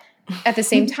 but at the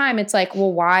same time, it's like,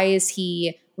 well, why is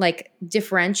he like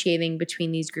differentiating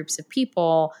between these groups of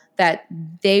people that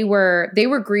they were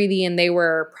greedy and they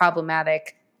were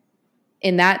problematic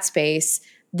in that space?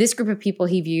 This group of people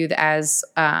he viewed as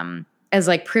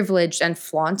like privileged and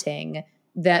flaunting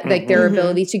that like their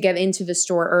ability to get into the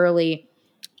store early.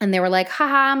 And they were like,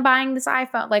 haha, I'm buying this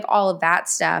iPhone, like all of that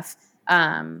stuff.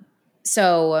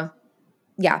 So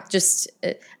yeah, just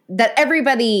that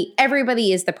everybody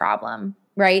is the problem.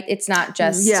 Right. It's not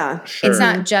just it's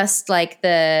not just like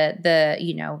the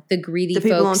you know, the greedy the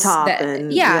people folks on top that,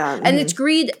 and and it's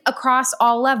greed across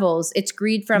all levels. It's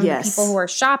greed from the people who are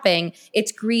shopping.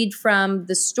 It's greed from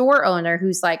the store owner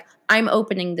who's like, I'm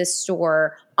opening this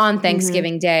store on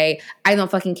Thanksgiving Day. I don't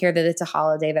fucking care that it's a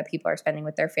holiday that people are spending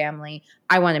with their family.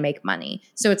 I want to make money.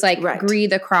 So it's like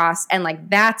greed across, and like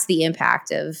that's the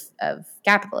impact of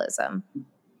capitalism.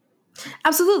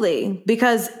 Absolutely.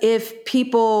 Because if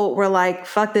people were like,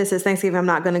 fuck this, it's Thanksgiving, I'm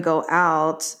not going to go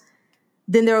out,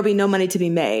 then there will be no money to be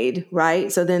made,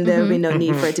 right? So then there will be no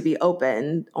need for it to be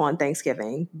open on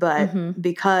Thanksgiving. But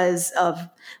because of,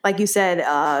 like you said,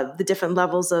 the different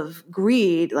levels of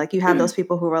greed, like you have those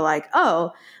people who are like,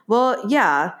 oh, well,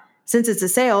 yeah, since it's a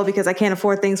sale because I can't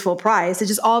afford things full price, it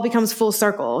just all becomes full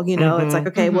circle. You know, it's like,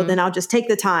 okay, well, then I'll just take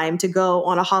the time to go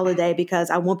on a holiday because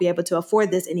I won't be able to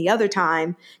afford this any other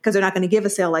time because they're not going to give a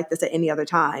sale like this at any other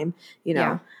time, you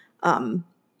know?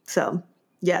 So,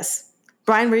 yes.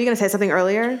 Brian, were you going to say something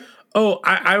earlier? Oh,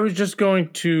 I was just going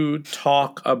to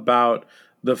talk about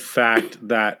the fact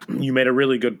that you made a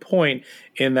really good point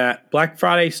in that Black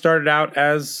Friday started out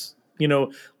as, you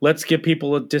know, let's give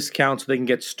people a discount so they can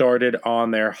get started on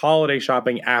their holiday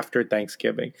shopping after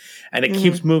Thanksgiving. And it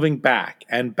keeps moving back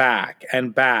and back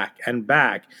and back and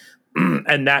back.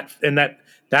 and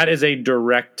that is a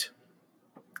direct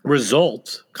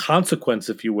result, consequence,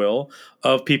 if you will,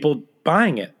 of people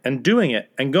buying it and doing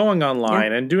it and going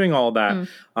online and doing all that.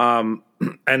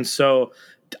 And so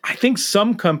I think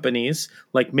some companies,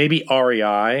 like maybe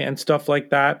REI and stuff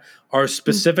like that, are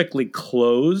specifically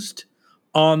closed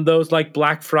on those like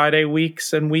Black Friday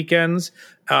weeks and weekends.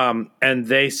 And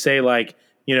they say like,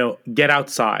 you know, get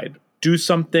outside, do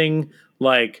something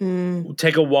Like,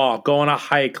 take a walk, go on a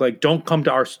hike. Like, don't come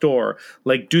to our store.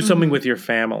 Like, do something with your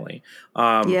family.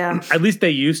 At least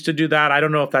they used to do that. I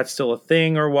don't know if that's still a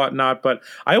thing or whatnot, but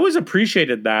I always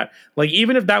appreciated that. Like,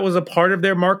 even if that was a part of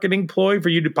their marketing ploy for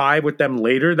you to buy with them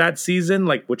later that season,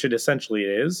 like, which it essentially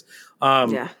is,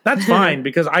 that's fine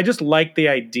because I just like the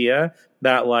idea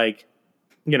that, like,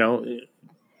 you know,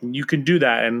 you can do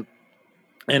that.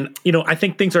 And, you know, I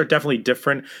think things are definitely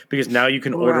different because now you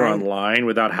can order online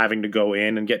without having to go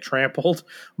in and get trampled.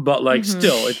 But, like,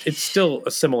 still, it's still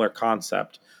a similar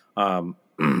concept. But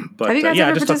have you guys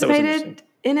ever participated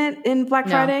in it in Black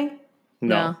Friday?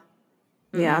 No.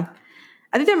 Yeah.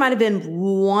 I think there might have been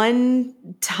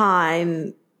one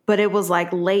time, but it was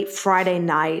like late Friday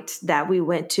night that we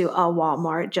went to a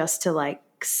Walmart just to, like,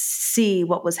 see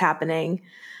what was happening.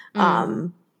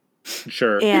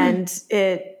 Sure. And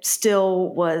it still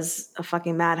was a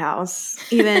fucking madhouse,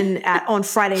 even on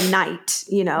Friday night,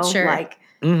 you know, like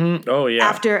Oh, yeah.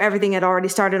 after everything had already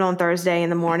started on Thursday in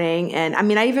the morning. And I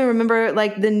mean, I even remember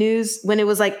like the news when it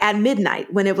was like at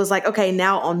midnight, when it was like, okay,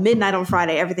 now on midnight on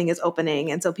Friday, everything is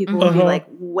opening. And so people would be like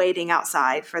waiting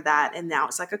outside for that. And now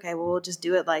it's like, okay, well, we'll just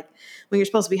do it like when you're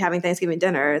supposed to be having Thanksgiving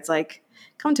dinner. It's like,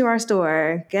 come to our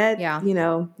store, get, you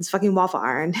know, this fucking waffle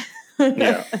iron.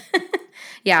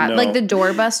 Yeah, like the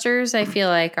doorbusters, I feel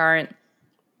like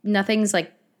nothing's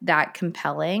like that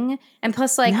compelling. And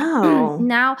plus, like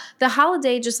now the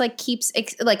holiday just like keeps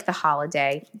like the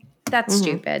holiday. That's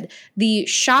stupid. The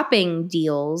shopping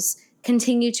deals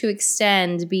continue to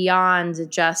extend beyond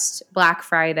just Black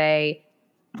Friday.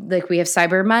 Like we have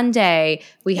Cyber Monday,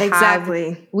 we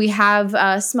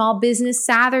have Small Business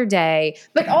Saturday,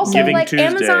 but also Giving like Tuesday.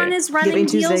 Amazon is running Giving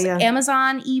deals. Tuesday,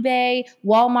 Amazon, eBay,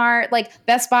 Walmart, like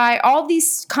Best Buy, all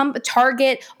these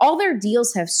Target, all their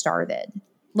deals have started.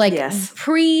 Like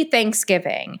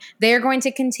pre-Thanksgiving, they're going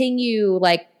to continue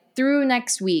like through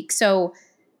next week. So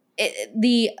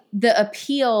the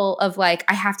appeal of like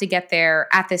I have to get there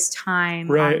at this time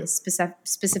on this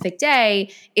specific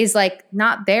day is like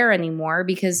not there anymore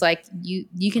because like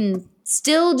you can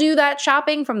still do that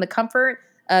shopping from the comfort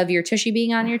of your tushy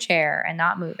being on your chair and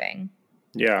not moving.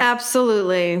 Yeah,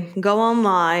 absolutely. Go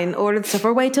online, order the stuff,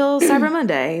 or wait till Cyber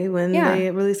Monday when they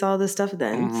release all this stuff.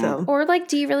 Then so or like,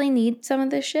 do you really need some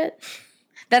of this shit?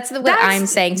 That's what I'm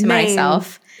saying to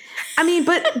myself. I mean,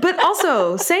 but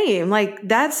also same, like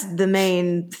that's the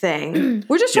main thing.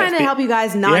 We're just trying to help you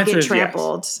guys not get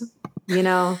trampled. You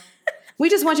know, we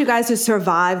just want you guys to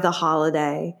survive the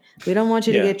holiday. We don't want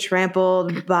you to get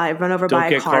trampled run over by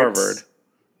a cart.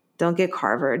 Don't get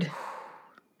carvered.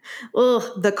 Ugh,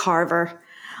 the carver.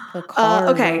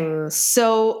 Okay,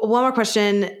 so one more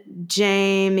question,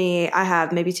 Jamie. I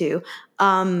have maybe two.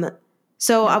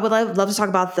 So I would love to talk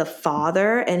about the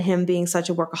father and him being such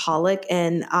a workaholic.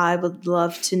 And I would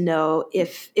love to know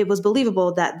if it was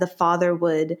believable that the father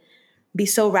would be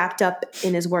so wrapped up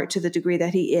in his work to the degree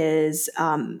that he is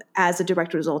as a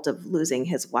direct result of losing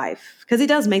his wife. Because he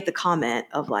does make the comment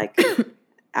of like,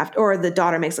 or the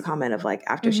daughter makes the comment of like,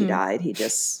 after she died, he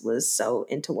just was so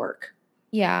into work.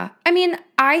 Yeah. I mean,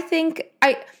 I think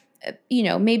you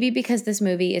know, maybe because this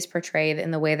movie is portrayed in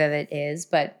the way that it is,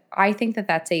 but I think that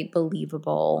that's a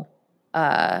believable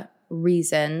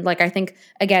reason. Like, I think,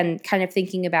 again, kind of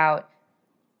thinking about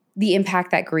the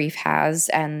impact that grief has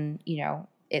and, you know,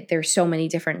 there's so many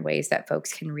different ways that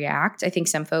folks can react. I think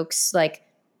some folks, like,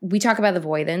 we talk about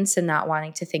avoidance and not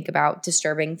wanting to think about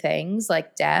disturbing things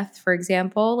like death, for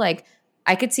example. Like,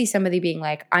 I could see somebody being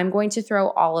like, I'm going to throw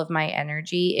all of my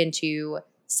energy into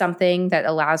something that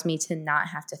allows me to not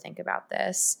have to think about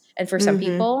this. And for some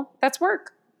people, that's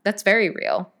work. That's very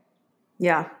real.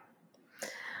 Yeah.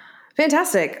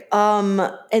 Fantastic. And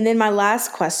then my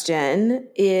last question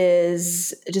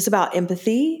is just about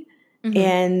empathy.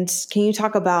 And can you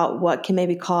talk about what can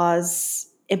maybe cause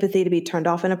empathy to be turned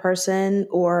off in a person,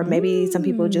 or maybe some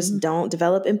people just don't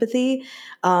develop empathy?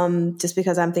 Just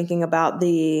because I'm thinking about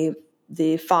the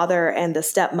father and the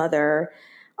stepmother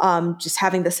just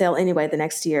having the sale anyway the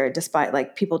next year, despite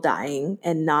like people dying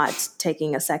and not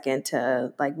taking a second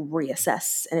to like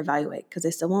reassess and evaluate because they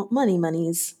still want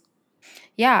monies.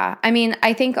 Yeah. I mean,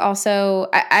 I think also,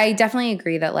 I definitely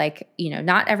agree that like, you know,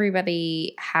 not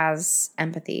everybody has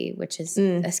empathy, which is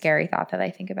a scary thought that I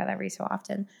think about every so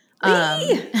often.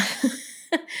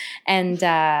 And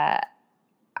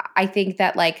I think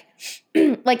that like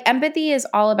empathy is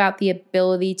all about the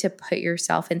ability to put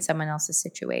yourself in someone else's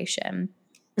situation.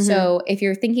 So if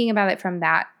you're thinking about it from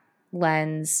that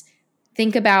lens,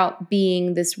 think about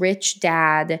being this rich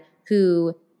dad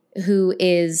who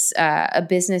is a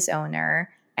business owner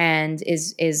and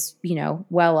is, you know,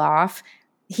 well off.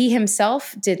 he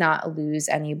himself did not lose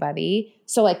anybody.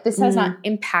 So like this has not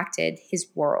impacted his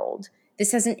world.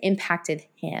 This hasn't impacted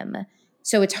him.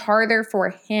 So it's harder for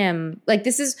him. Like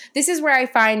this is where I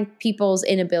find people's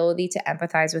inability to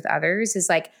empathize with others is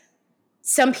like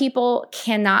some people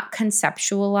cannot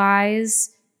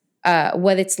conceptualize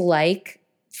what it's like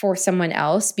for someone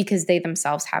else because they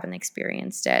themselves haven't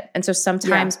experienced it. And so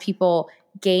sometimes people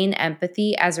gain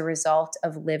empathy as a result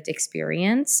of lived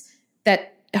experience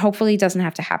that hopefully doesn't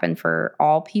have to happen for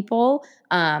all people,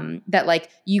 that like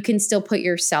you can still put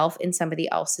yourself in somebody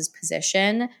else's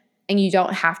position and you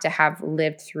don't have to have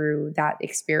lived through that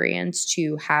experience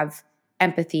to have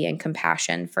empathy and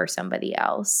compassion for somebody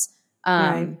else.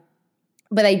 Right.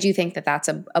 But I do think that that's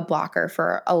a blocker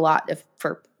for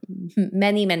for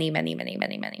many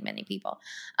people.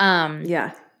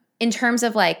 In terms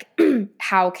of like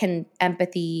how can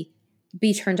empathy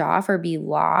be turned off or be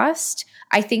lost,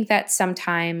 I think that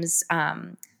sometimes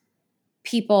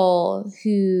people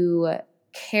who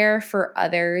care for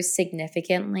others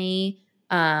significantly,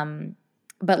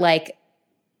 but like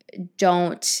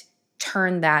don't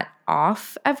turn that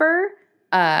off ever,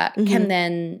 can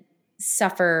then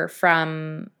suffer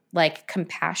from like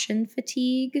compassion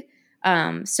fatigue.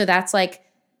 So that's like,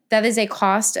 that is a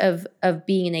cost of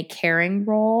being in a caring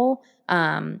role,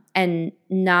 and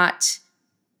not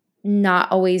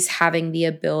always having the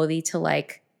ability to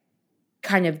like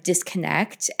kind of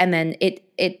disconnect. And then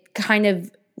it kind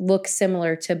of looks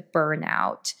similar to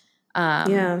burnout.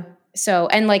 So,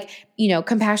 and like, you know,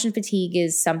 compassion fatigue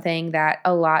is something that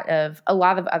a lot of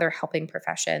other helping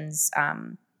professions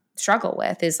struggle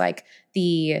with, is like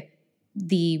it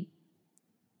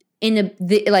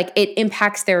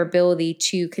impacts their ability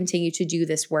to continue to do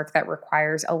this work that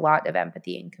requires a lot of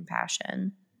empathy and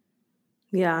compassion.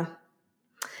 Yeah.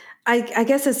 I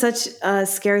guess it's such a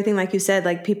scary thing. Like you said,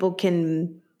 like people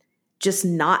can just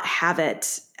not have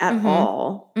it at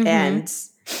all. And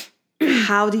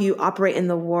how do you operate in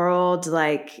the world,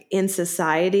 like in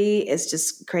society, is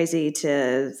just crazy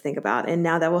to think about. And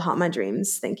now that will haunt my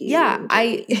dreams. Thank you. Yeah.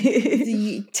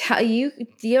 You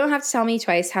don't have to tell me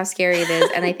twice how scary it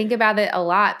is. And I think about it a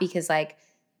lot because like,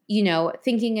 you know,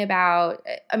 thinking about,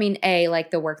 I mean,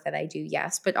 like the work that I do,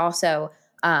 yes, but also,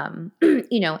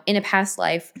 you know, in a past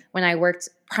life when I worked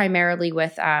primarily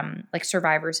with like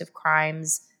survivors of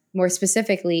crimes, more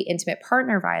specifically intimate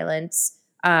partner violence,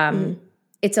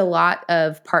 it's a lot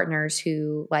of partners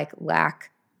who like lack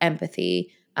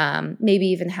empathy, maybe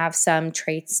even have some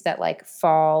traits that like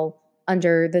fall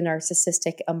under the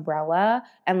narcissistic umbrella,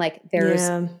 and like there's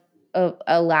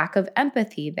a lack of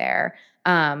empathy there.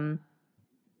 You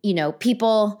know,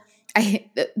 people.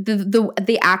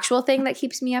 The actual thing that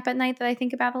keeps me up at night that I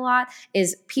think about a lot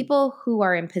is people who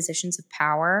are in positions of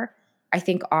power, I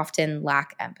think often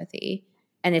lack empathy.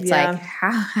 And it's like,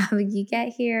 how did you get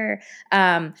here?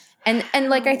 And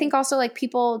like, I think also like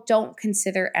people don't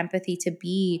consider empathy to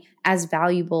be as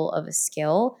valuable of a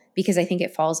skill because I think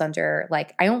it falls under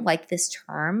like, I don't like this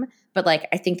term, but like,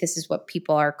 I think this is what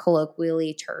people are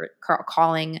colloquially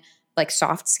calling like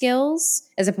soft skills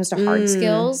as opposed to hard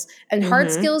skills. And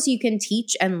hard skills you can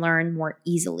teach and learn more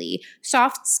easily.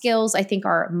 Soft skills I think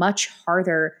are much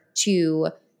harder to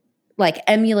like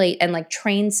emulate and like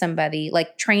train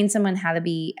someone how to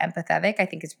be empathetic. I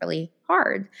think is really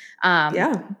hard.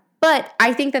 But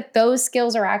I think that those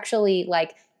skills are actually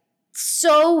like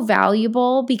so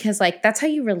valuable because like that's how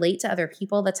you relate to other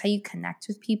people. That's how you connect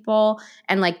with people.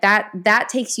 And like that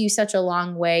takes you such a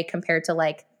long way compared to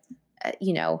like,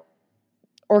 you know,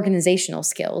 organizational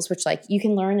skills, which like you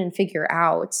can learn and figure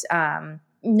out.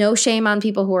 No shame on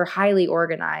people who are highly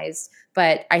organized,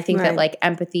 but I think that like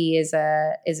empathy is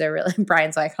a really,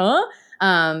 Brian's like, huh?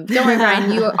 Don't worry,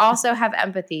 Brian, you also have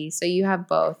empathy. So you have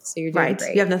both. So you're doing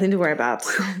great. You have nothing to worry about.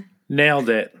 Nailed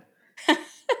it.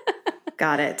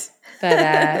 Got it.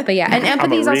 But yeah, and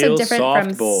empathy is also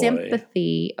different from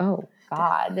sympathy. Oh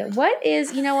God. What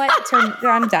is, you know what?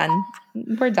 I'm done.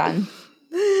 We're done.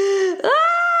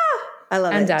 I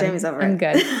love it. Done. Jamie's over I'm it.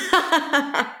 good.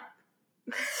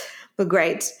 But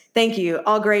great. Thank you.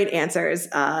 All great answers,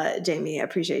 Jamie. I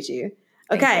appreciate you.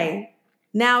 Okay.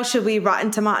 Now should we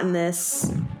Rotten Tomatin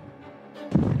this?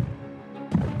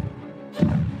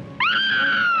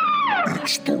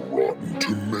 It's the Rotten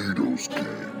Tomatoes game.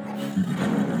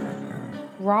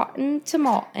 Rotten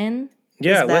Tomatin.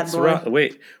 Yeah, let's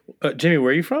wait. Jamie,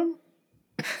 where are you from?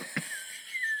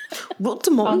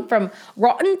 I'm from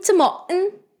Rotten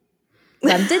Tomatin,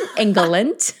 London,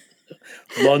 England.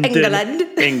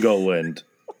 England.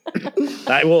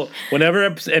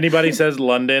 Whenever anybody says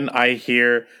London, I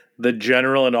hear the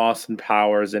General and Austin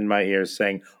Powers in my ears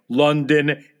saying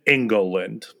London,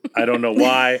 England. I don't know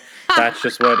why. That's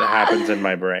just what happens in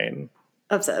my brain.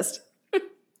 Obsessed.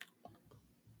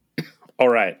 All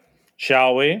right.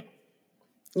 Shall we?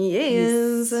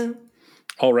 Yes.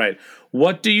 All right.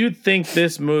 What do you think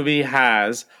this movie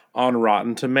has on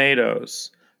Rotten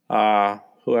Tomatoes?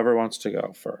 Whoever wants to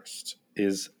go first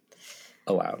is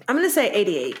allowed. I'm going to say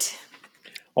 88.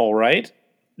 All right.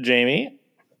 Jamie? I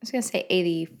was going to say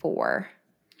 84.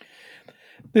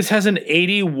 This has an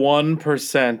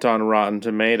 81% on Rotten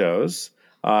Tomatoes.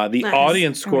 The Nice.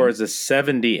 audience score is a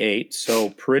 78, so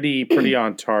pretty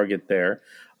on target there.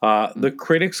 The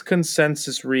critics'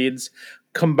 consensus reads,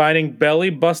 combining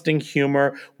belly-busting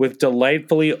humor with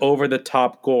delightfully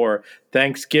over-the-top gore,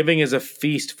 Thanksgiving is a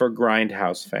feast for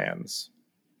Grindhouse fans.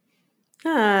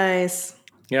 Nice.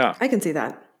 Yeah, I can see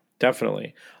that.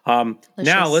 definitely.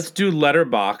 Now let's do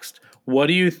Letterboxd. What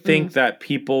do you think that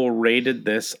people rated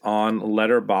this on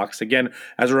Letterboxd? Again,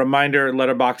 as a reminder,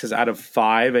 Letterboxd is out of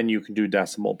 5, and you can do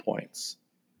decimal points.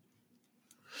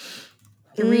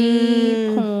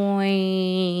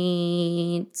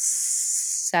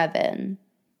 3.7.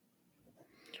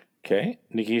 Okay,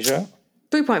 Nikisha?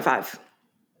 3.5.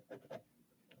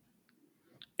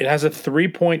 It has a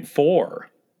 3.4.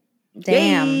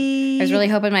 Damn. Yay. I was really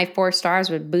hoping my 4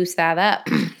 stars would boost that up.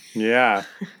 Yeah,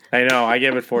 I know. I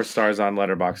gave it 4 stars on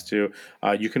Letterboxd too.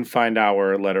 You can find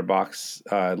our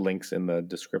Letterboxd links in the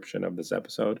description of this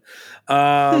episode.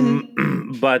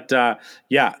 But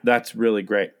yeah, that's really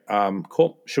great.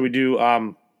 Cool. Should we do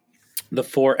the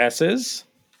 4 S's?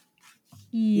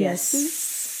 Yes.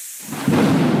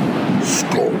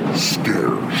 Skull,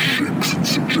 scare, shakes, and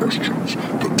suggestions.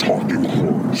 The Talking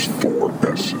Horns 4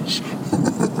 S's.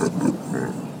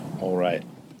 All right.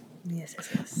 Yes.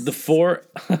 The 4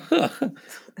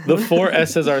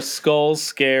 S's are skulls,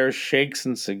 scares, shakes,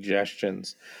 and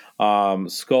suggestions.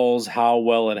 Skulls, how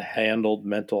well it handled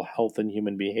mental health and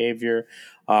human behavior.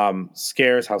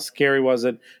 Scares, how scary was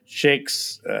it?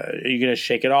 Shakes, are you going to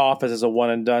shake it off? Is this a one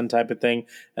and done type of thing?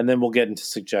 And then we'll get into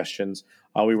suggestions.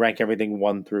 We rank everything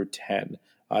 1 through 10.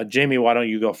 Jamie, why don't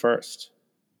you go first?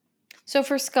 So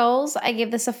for Skulls, I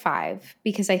give this a 5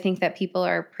 because I think that people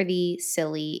are pretty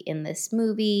silly in this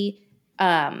movie.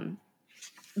 But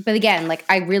again, like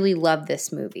I really love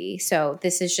this movie. So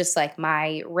this is just like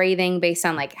my rating based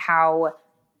on like how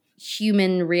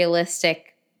human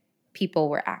realistic people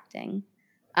were acting.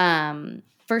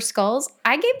 For Skulls,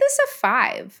 I gave this a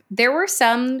 5. There were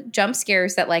some jump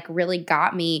scares that like really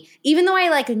got me, even though I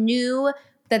like knew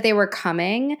that they were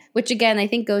coming, which again, I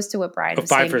think goes to what Brian was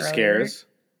saying A 5 for earlier. scares?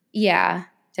 Yeah.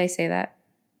 Did I say that?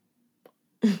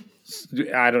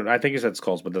 I think you said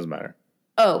skulls, but it doesn't matter.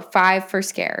 Oh, 5 for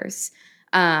scares.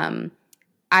 I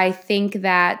think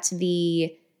that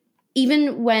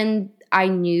even when I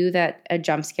knew that a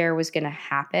jump scare was going to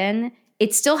happen,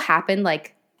 it still happened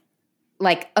like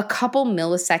a couple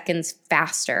milliseconds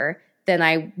faster than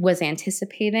I was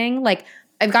anticipating. Like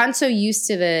I've gotten so used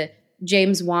to the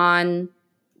James Wan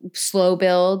slow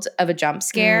build of a jump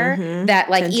scare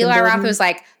that like Tension Eli Roth building. was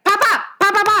like pop pop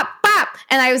pop pop pop pop,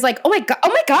 and I was like oh my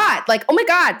god, like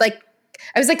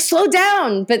I was like slow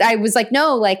down, but I was like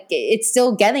no, like it's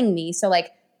still getting me. So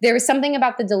like there was something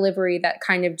about the delivery that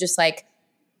kind of just like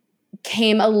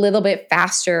came a little bit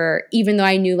faster, even though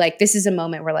I knew like this is a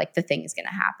moment where like the thing is going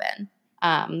to happen,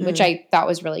 which I thought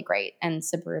was really great and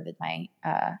subverted my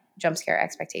jump scare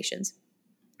expectations.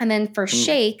 And then for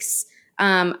shakes,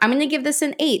 I'm going to give this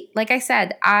an 8. Like I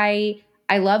said, I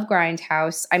love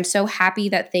Grindhouse. I'm so happy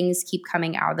that things keep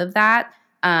coming out of that.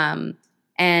 And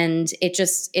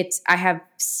I have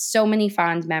so many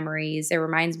fond memories. It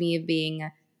reminds me of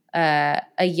being a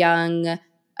young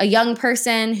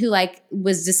person who like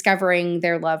was discovering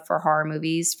their love for horror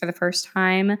movies for the first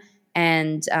time.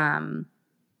 And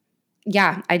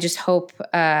yeah, I just hope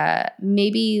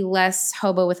maybe less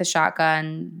hobo with a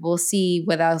shotgun. We'll see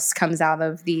what else comes out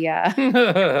of the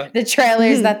the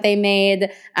trailers that they made.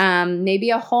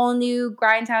 Maybe a whole new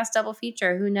Grindhouse double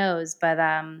feature. Who knows? But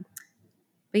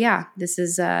yeah, this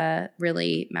is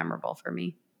really memorable for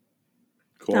me.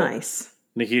 Cool. Nice.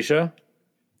 Nikisha?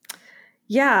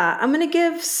 Yeah, I'm going to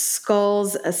give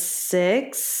Skulls a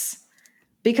 6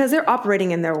 because they're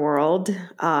operating in their world,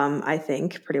 I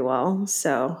think, pretty well.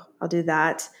 So I'll do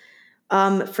that.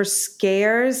 For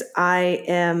Scares, I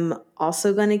am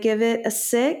also going to give it a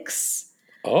 6.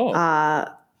 Oh.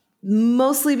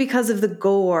 Mostly because of the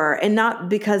gore and not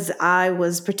because I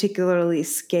was particularly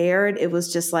scared. It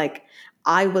was just like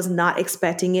I was not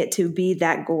expecting it to be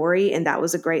that gory, and that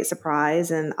was a great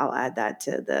surprise, and I'll add that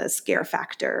to the scare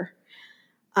factor.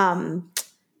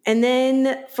 And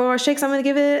then for Shakes, I'm going to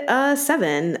give it a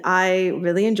 7. I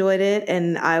really enjoyed it,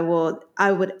 and I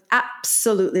would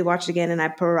absolutely watch it again, and I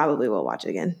probably will watch it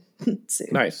again soon.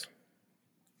 Nice.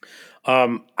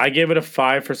 I gave it a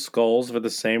 5 for Skulls for the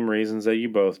same reasons that you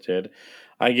both did.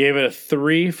 I gave it a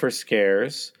 3 for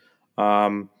Scares,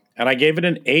 and I gave it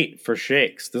an 8 for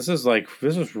Shakes. This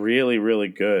was really, really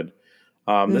good.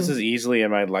 This is easily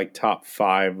in my top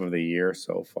 5 of the year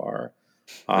so far.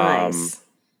 Nice.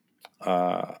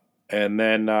 And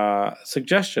then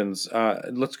suggestions.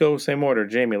 Let's go same order.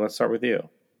 Jamie, let's start with you.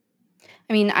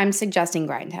 I mean, I'm suggesting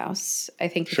Grindhouse. I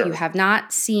think Sure. if you have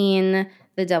not seen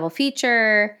the double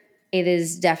feature, it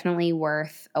is definitely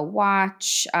worth a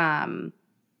watch.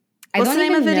 What's the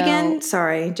name of it again?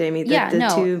 Sorry, Jamie.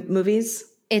 The 2 movies?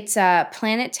 It's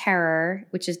Planet Terror,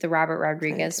 which is the Robert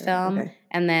Rodriguez film, okay.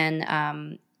 and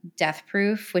then Death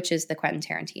Proof, which is the Quentin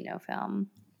Tarantino film.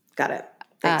 Got it.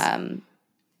 Thanks.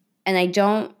 And I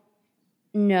don't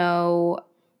know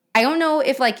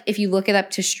if you look it up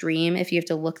to stream, if you have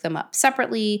to look them up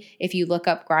separately, if you look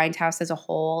up Grindhouse as a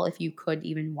whole, if you could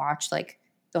even watch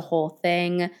the whole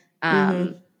thing.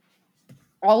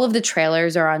 All of the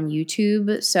trailers are on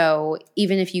YouTube, so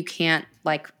even if you can't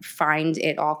find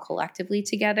it all collectively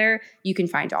together, you can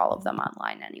find all of them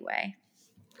online anyway.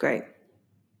 Great.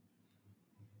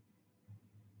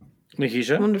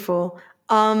 Nikisha? Wonderful.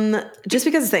 Just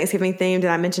because it's Thanksgiving themed, and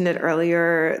I mentioned it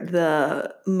earlier,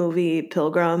 the movie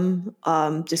Pilgrim,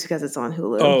 just because it's on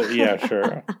Hulu. Oh, yeah,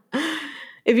 sure.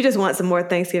 If you just want some more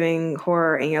Thanksgiving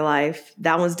horror in your life,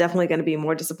 that one's definitely going to be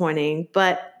more disappointing,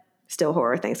 but still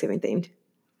horror Thanksgiving themed.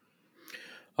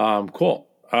 Cool.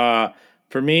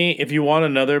 For me, if you want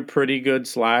another pretty good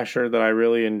slasher that I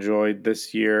really enjoyed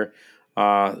this year,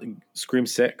 Scream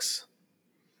 6.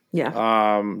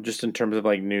 Yeah. Just in terms of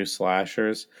new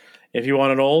slashers. If you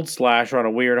want an old slasher on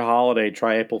a weird holiday,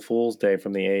 try April Fool's Day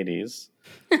from the 80s.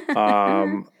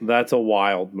 That's a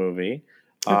wild movie.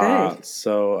 Okay.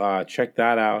 So check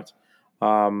that out.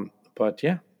 But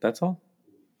yeah, that's all.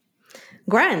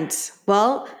 Grand.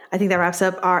 Well, I think that wraps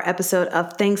up our episode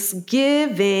of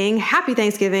Thanksgiving. Happy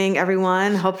Thanksgiving,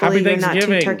 everyone. Hopefully you're not too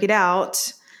turkeyed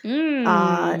out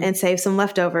and save some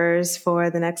leftovers for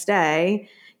the next day.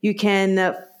 You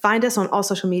can find us on all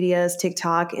social medias,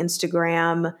 TikTok,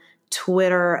 Instagram,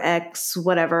 Twitter, X,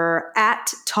 whatever,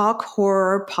 at Talk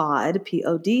Horror Pod,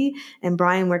 Pod. And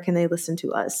Brian, where can they listen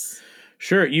to us?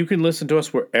 Sure. You can listen to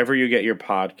us wherever you get your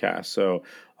podcasts. So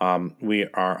we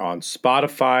are on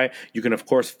Spotify. You can, of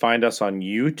course, find us on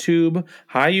YouTube.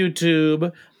 Hi,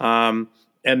 YouTube. And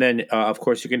then, of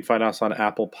course, you can find us on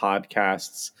Apple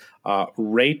Podcasts.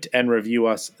 Rate and review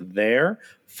us there.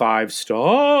 5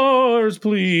 stars,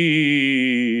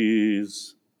 please.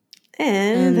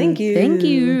 And thank you. Thank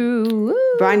you.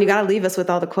 Woo. Brian, you got to leave us with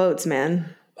all the quotes,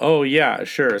 man. Oh, yeah,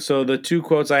 sure. So the 2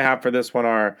 quotes I have for this one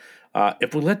are,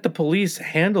 if we let the police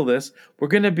handle this, we're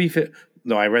going to be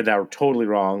No, I read that totally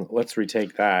wrong. Let's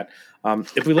retake that.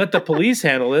 If we let the police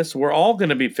handle this, we're all going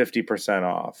to be 50%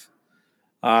 off.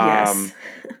 Yes.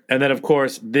 And then, of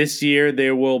course, this year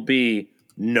there will be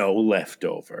no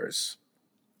leftovers.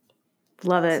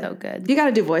 Love it. So good. You got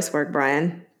to do voice work,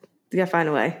 Brian. You got to find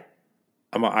a way.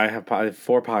 I have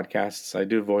 4 podcasts. I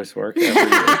do voice work every year.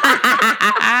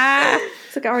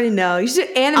 It's like I already know. You should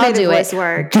animate the voice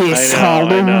work. This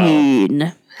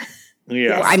Halloween.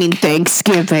 Yeah. I mean,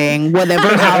 Thanksgiving, whatever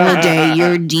holiday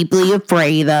you're deeply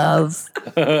afraid of.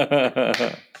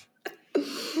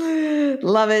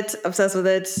 Love it. Obsessed with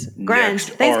it. Grand. Next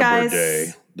Thanks, Arbor guys.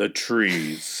 Day, the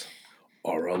trees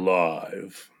are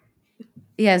alive.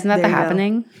 Yeah, isn't that There the you go.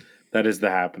 happening? That is the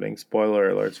happening. Spoiler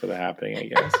alerts for the happening, I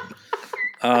guess.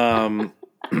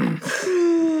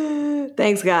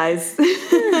 Thanks, guys.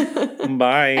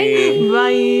 Bye.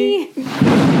 Bye.